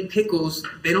to make pickles,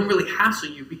 they don't really hassle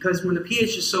you because when the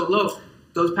pH is so low,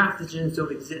 those pathogens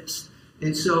don't exist.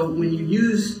 And so when you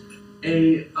use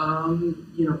a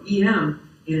EM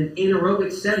in an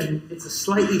anaerobic setting, it's a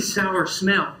slightly sour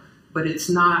smell, but it's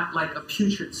not like a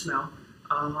putrid smell.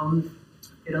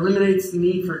 It eliminates the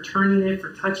need for turning it,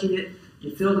 for touching it.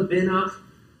 You fill the bin up,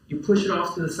 you push it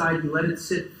off to the side, you let it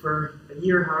sit for a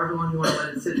year, however long you want to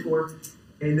let it sit for.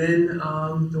 And then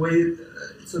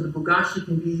so the bugashi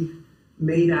can be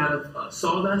made out of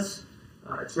sawdust.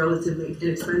 It's relatively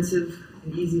inexpensive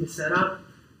and easy to set up.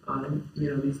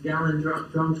 These gallon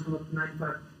drums come up to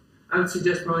 95. I would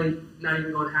suggest probably not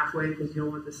even going halfway because you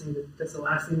don't want this thing that's the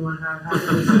last thing you want to have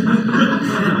happen.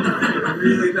 A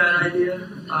really bad idea.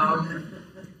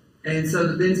 And so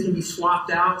the bins can be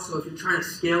swapped out. So if you're trying to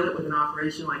scale it with an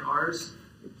operation like ours,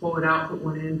 you pull it out, put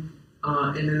one in,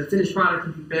 and then the finished product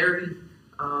can be buried,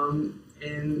 and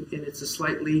it's a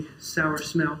slightly sour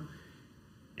smell.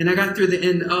 And I got through the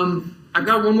end. I've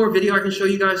got one more video I can show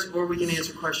you guys, or we can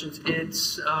answer questions.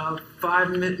 It's 5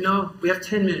 minutes. No, we have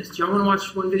 10 minutes. Do y'all want to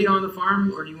watch one video on the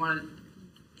farm, or do you want to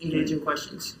engage in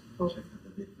questions?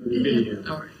 Video.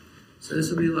 All right. So this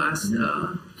will be the last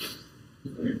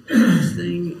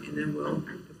thing, and then we'll,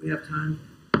 if we have time,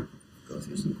 go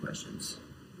through some questions.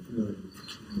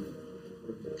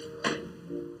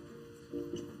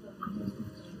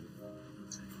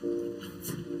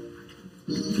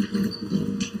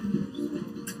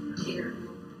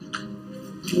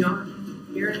 Can y'all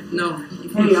hear it? No.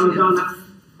 Hey, I'm John.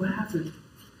 What happened?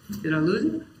 Did I lose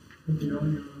it?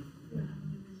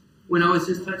 When I was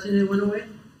just touching it, it went away?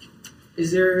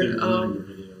 Is there, oh,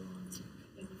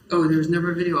 there was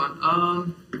never a video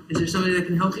on. Is there somebody that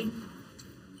can help me?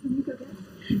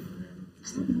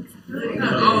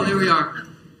 Oh, there we are.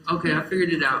 Okay, I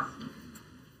figured it out.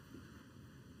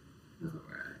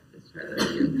 Alright, let's try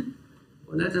that again.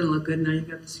 Well, that doesn't look good. Now you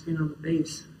got the screen on the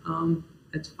base.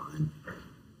 That's fine.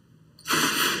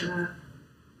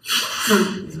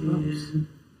 And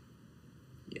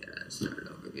yeah, start it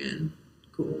over again.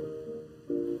 Cool.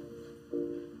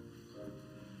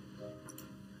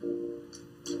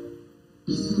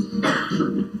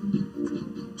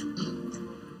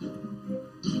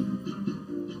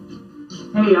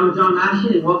 Hey, I'm John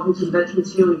Mahshie, and welcome to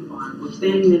Veterans Healing Farm. We're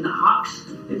standing in the hops.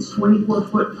 It's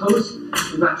 24-foot posts.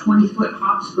 We've got 20-foot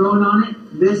hops growing on it.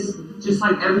 This, just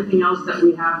like everything else that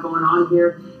we have going on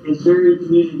here, is very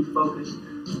community focused.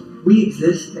 We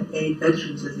exist to aid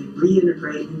veterans as they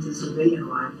reintegrate into civilian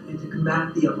life and to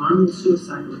combat the alarming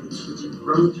suicide rates, which have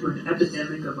grown to an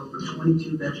epidemic of over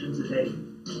 22 veterans a day.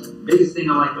 The biggest thing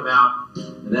I like about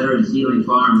the Veterans Healing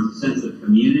Farm is the sense of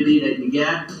community that you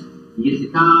get. You get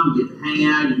to come, you get to hang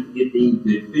out, you get to eat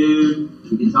good food,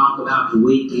 you can talk about the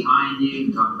week behind you, you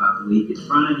can talk about the week in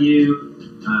front of you,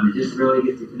 and just really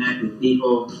get to connect with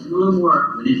people at a little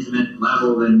more of an intimate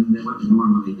level than what you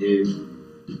normally do.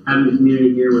 Having a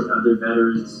community here with other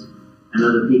veterans and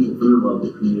other people from the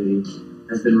local community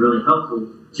has been really helpful,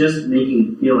 just making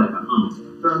it feel like a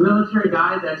home. For a military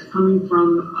guy that's coming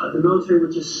from the military,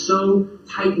 which is so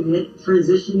tight-knit,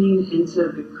 transitioning into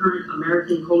the current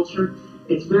American culture,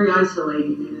 it's very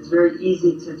isolating and it's very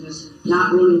easy to just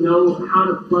not really know how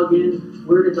to plug in,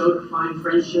 where to go to find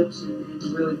friendships and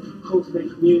to really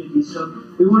cultivate community. So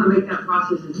we want to make that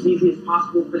process as easy as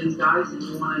possible for these guys, and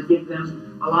we want to give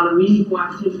them a lot of meaningful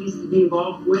activities to be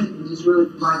involved with and just really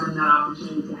provide them that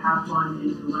opportunity to have fun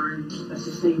and to learn a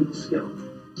sustainable skill.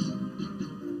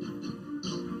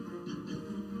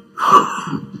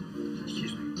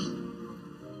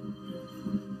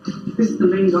 This is the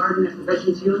main garden at the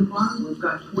Veterans Healing Farm. We've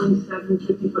got 27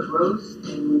 50-foot rows,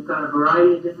 and we've got a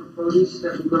variety of different produce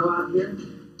that we grow out here.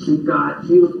 We've got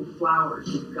beautiful flowers.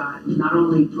 We've got not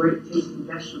only great tasting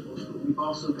vegetables, but we've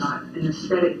also got an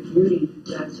aesthetic beauty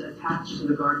that's attached to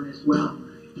the garden as well.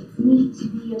 It's neat to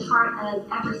be a part of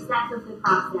every step of the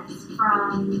process,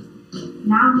 from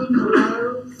mounting the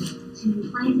rows to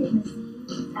planting the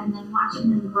seeds and then watching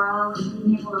them grow and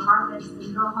being able to harvest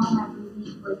and go home every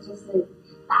week with just a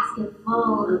basket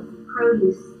full of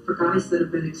produce. For guys that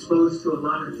have been exposed to a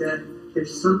lot of death,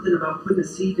 there's something about putting a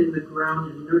seed in the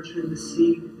ground and nurturing the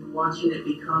seed and watching it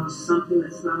become something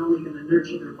that's not only going to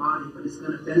nurture their body, but it's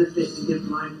going to benefit and give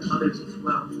life to others as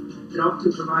well. It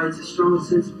often provides a strong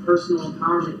sense of personal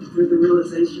empowerment through the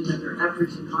realization that their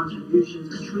efforts and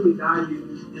contributions are truly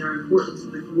valued and are important to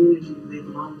the community they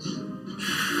belong to.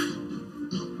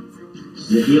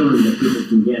 The healing that people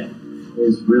can get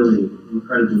is really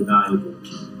incredibly valuable.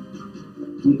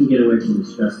 You can get away from the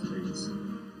stress of things.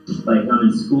 Like, I'm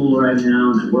in school right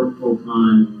now and I work full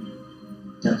time,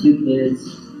 got 2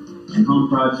 kids and home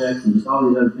projects and just all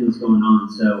these other things going on.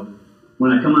 So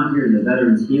when I come out here to the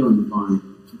Veterans Healing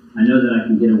Farm, I know that I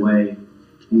can get away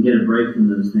and get a break from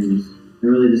those things and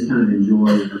really just kind of enjoy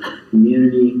the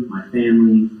community, my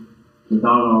family,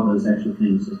 without all those extra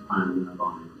things just piling up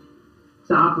on me.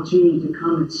 The opportunity to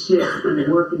come and sit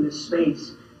and work in this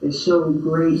space is so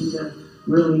great to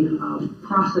really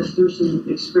process through some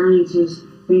experiences,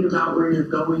 think about where you're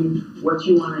going, what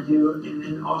you want to do, and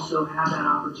then also have that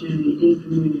opportunity in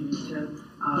community to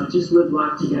just live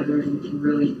life together and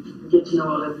really get to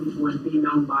know other people and be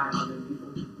known by other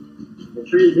people. The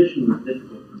transition was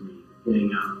difficult for me,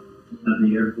 getting out of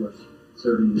the Air Force,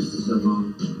 serving this for so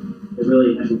long. It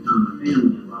really had become a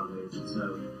family in a lot of ways, and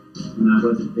so when I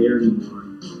wasn't there anymore,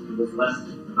 it was less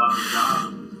about the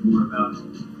job, it was more about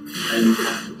how you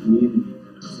impact the community that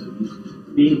I'm so used to.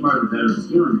 Being part of the Veterans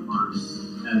Healing Farm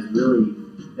has really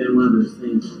been one of those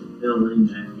things to fill in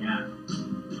that gap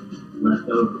left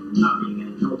over from not being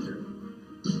in the military.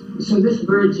 So this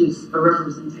bridge is a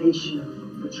representation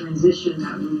of the transition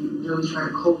that we really try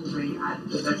to cultivate at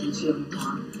the Veterans Healing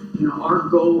Farm. You know, our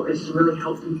goal is to really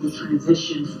help people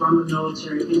transition from the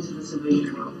military into the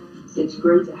civilian world. It's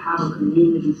great to have a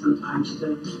community sometimes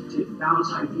to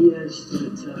bounce ideas,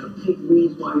 to pick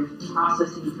leads while you're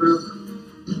processing through.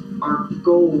 Our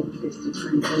goal is to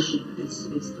transition, is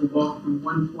to walk from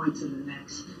one point to the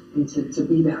next, and to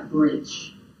be that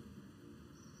bridge.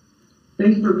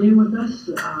 Thanks for being with us.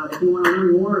 If you want to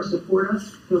learn more or support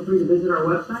us, feel free to visit our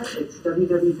website. It's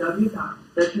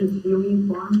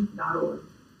www.veteranshealingfarm.org.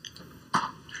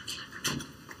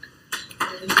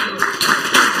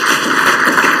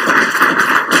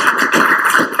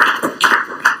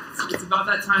 It's about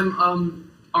that time.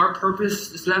 Our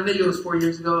purpose, so that video was 4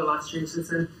 years ago, a lot's changed since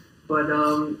then, but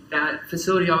that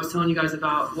facility I was telling you guys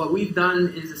about, what we've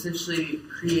done is essentially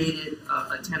created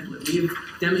a template. We've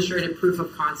demonstrated proof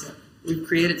of concept. We've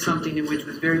created something in which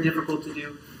was very difficult to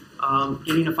do,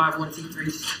 getting a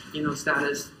 501c3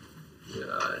 status,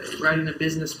 writing a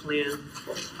business plan,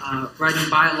 writing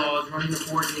bylaws, running a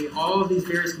board meeting, all of these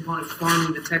various components,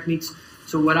 farming the techniques.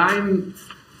 So what I'm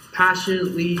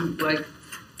passionately,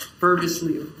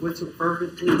 fervently,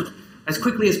 as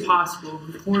quickly as possible,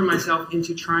 pouring myself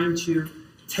into trying to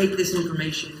take this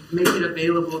information, make it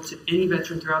available to any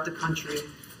veteran throughout the country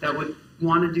that would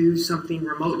want to do something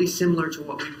remotely similar to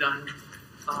what we've done.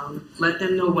 Let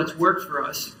them know what's worked for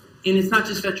us. And it's not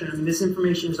just veteran. I mean, this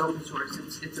information is open source.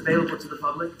 It's available to the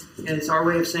public. And it's our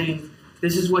way of saying,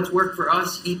 this is what's worked for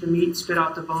us. Eat the meat, spit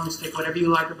out the bones, take whatever you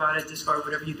like about it, discard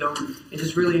whatever you don't. And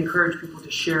just really encourage people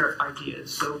to share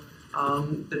ideas. So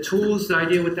the tools, the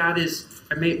idea with that is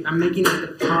I'm making a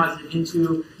deposit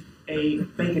into a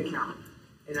bank account.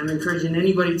 And I'm encouraging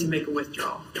anybody to make a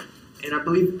withdrawal. And I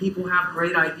believe people have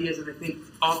great ideas, and I think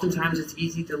oftentimes it's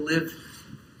easy to live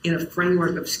in a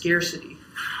framework of scarcity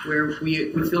where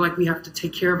we feel like we have to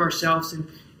take care of ourselves, and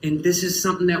this is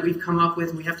something that we've come up with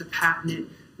and we have to patent it,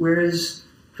 whereas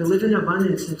to live in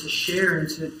abundance and to share and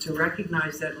to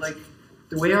recognize that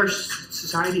the way our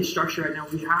society is structured right now,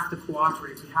 we have to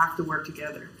cooperate, we have to work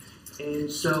together.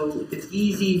 And so it's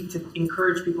easy to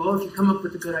encourage people, if you come up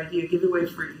with a good idea, give it away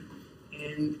free.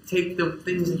 And take the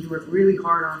things that you work really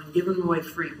hard on and give them away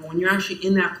free. But when you're actually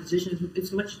in that position,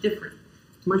 it's much different.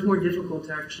 It's much more difficult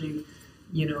to actually,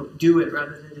 do it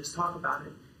rather than just talk about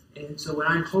it. And so what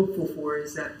I'm hopeful for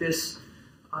is that this,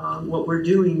 what we're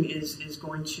doing is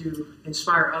going to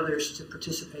inspire others to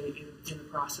participate in the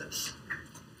process.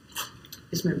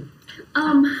 Yes, ma'am.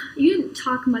 You didn't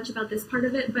talk much about this part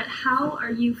of it, but how are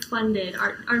you funded?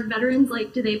 Are veterans,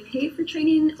 do they pay for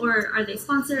training or are they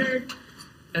sponsored?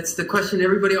 That's the question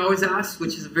everybody always asks,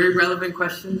 which is a very relevant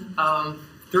question.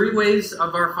 3 ways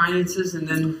of our finances, and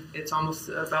then it's almost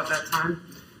about that time.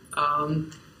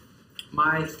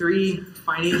 My 3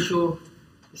 financial,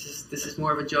 this is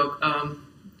more of a joke.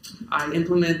 I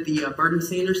implement the Burden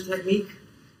Sanders technique,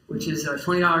 which is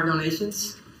 $20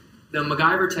 donations. The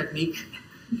MacGyver technique,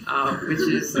 which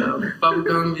is bubble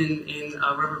gum in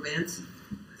rubber bands,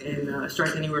 and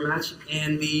strike anywhere match,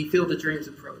 and the Field of Dreams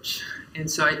approach. And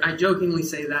so I jokingly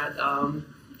say that,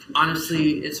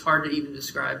 honestly, it's hard to even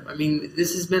describe. I mean,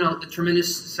 this has been a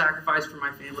tremendous sacrifice for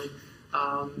my family.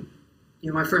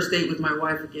 My first date with my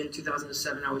wife, again,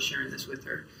 2007, I was sharing this with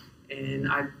her. And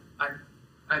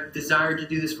I've desired to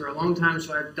do this for a long time,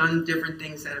 so I've done different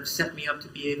things that have set me up to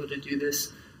be able to do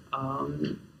this.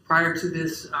 Prior to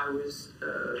this, I was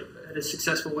at a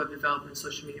successful web development,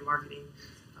 social media marketing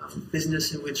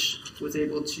business, in which was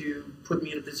able to put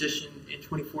me in a position in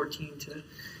 2014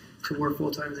 to work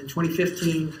full time. In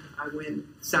 2015, I went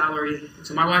salary.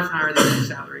 So my wife and I are the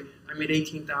salary. I made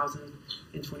 $18,000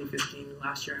 in 2015.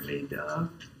 Last year I made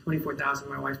 $24,000.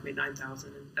 My wife made $9,000,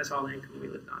 and that's all the income we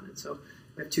lived on. And so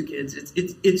we have 2 kids.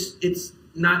 It's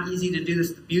not easy to do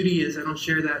this. The beauty is I don't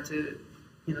share that to,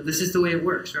 this is the way it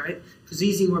works, right? If it was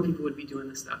easy, more people would be doing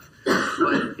this stuff.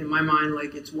 But in my mind,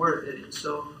 like, it's worth it. And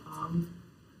so,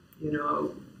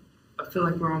 I feel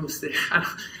like we're almost there.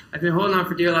 I've been holding on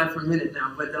for dear life for a minute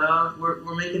now, but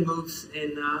we're making moves,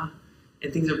 and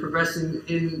things are progressing.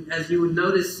 And as you would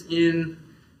notice in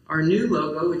our new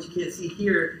logo, which you can't see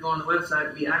here, if you go on the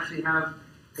website, we actually have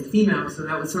a female. So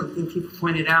that was something people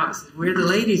pointed out. Said, where are the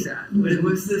ladies at?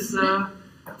 What's this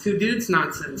 2 dudes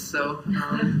nonsense? So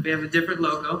we have a different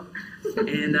logo.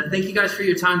 And thank you guys for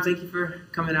your time. Thank you for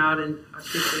coming out, and I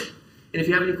appreciate it. And if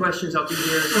you have any questions, I'll be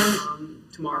here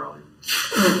tomorrow.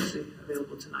 Obviously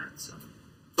available tonight. So.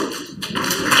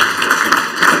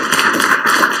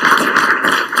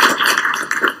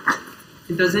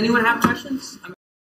 Does anyone have questions?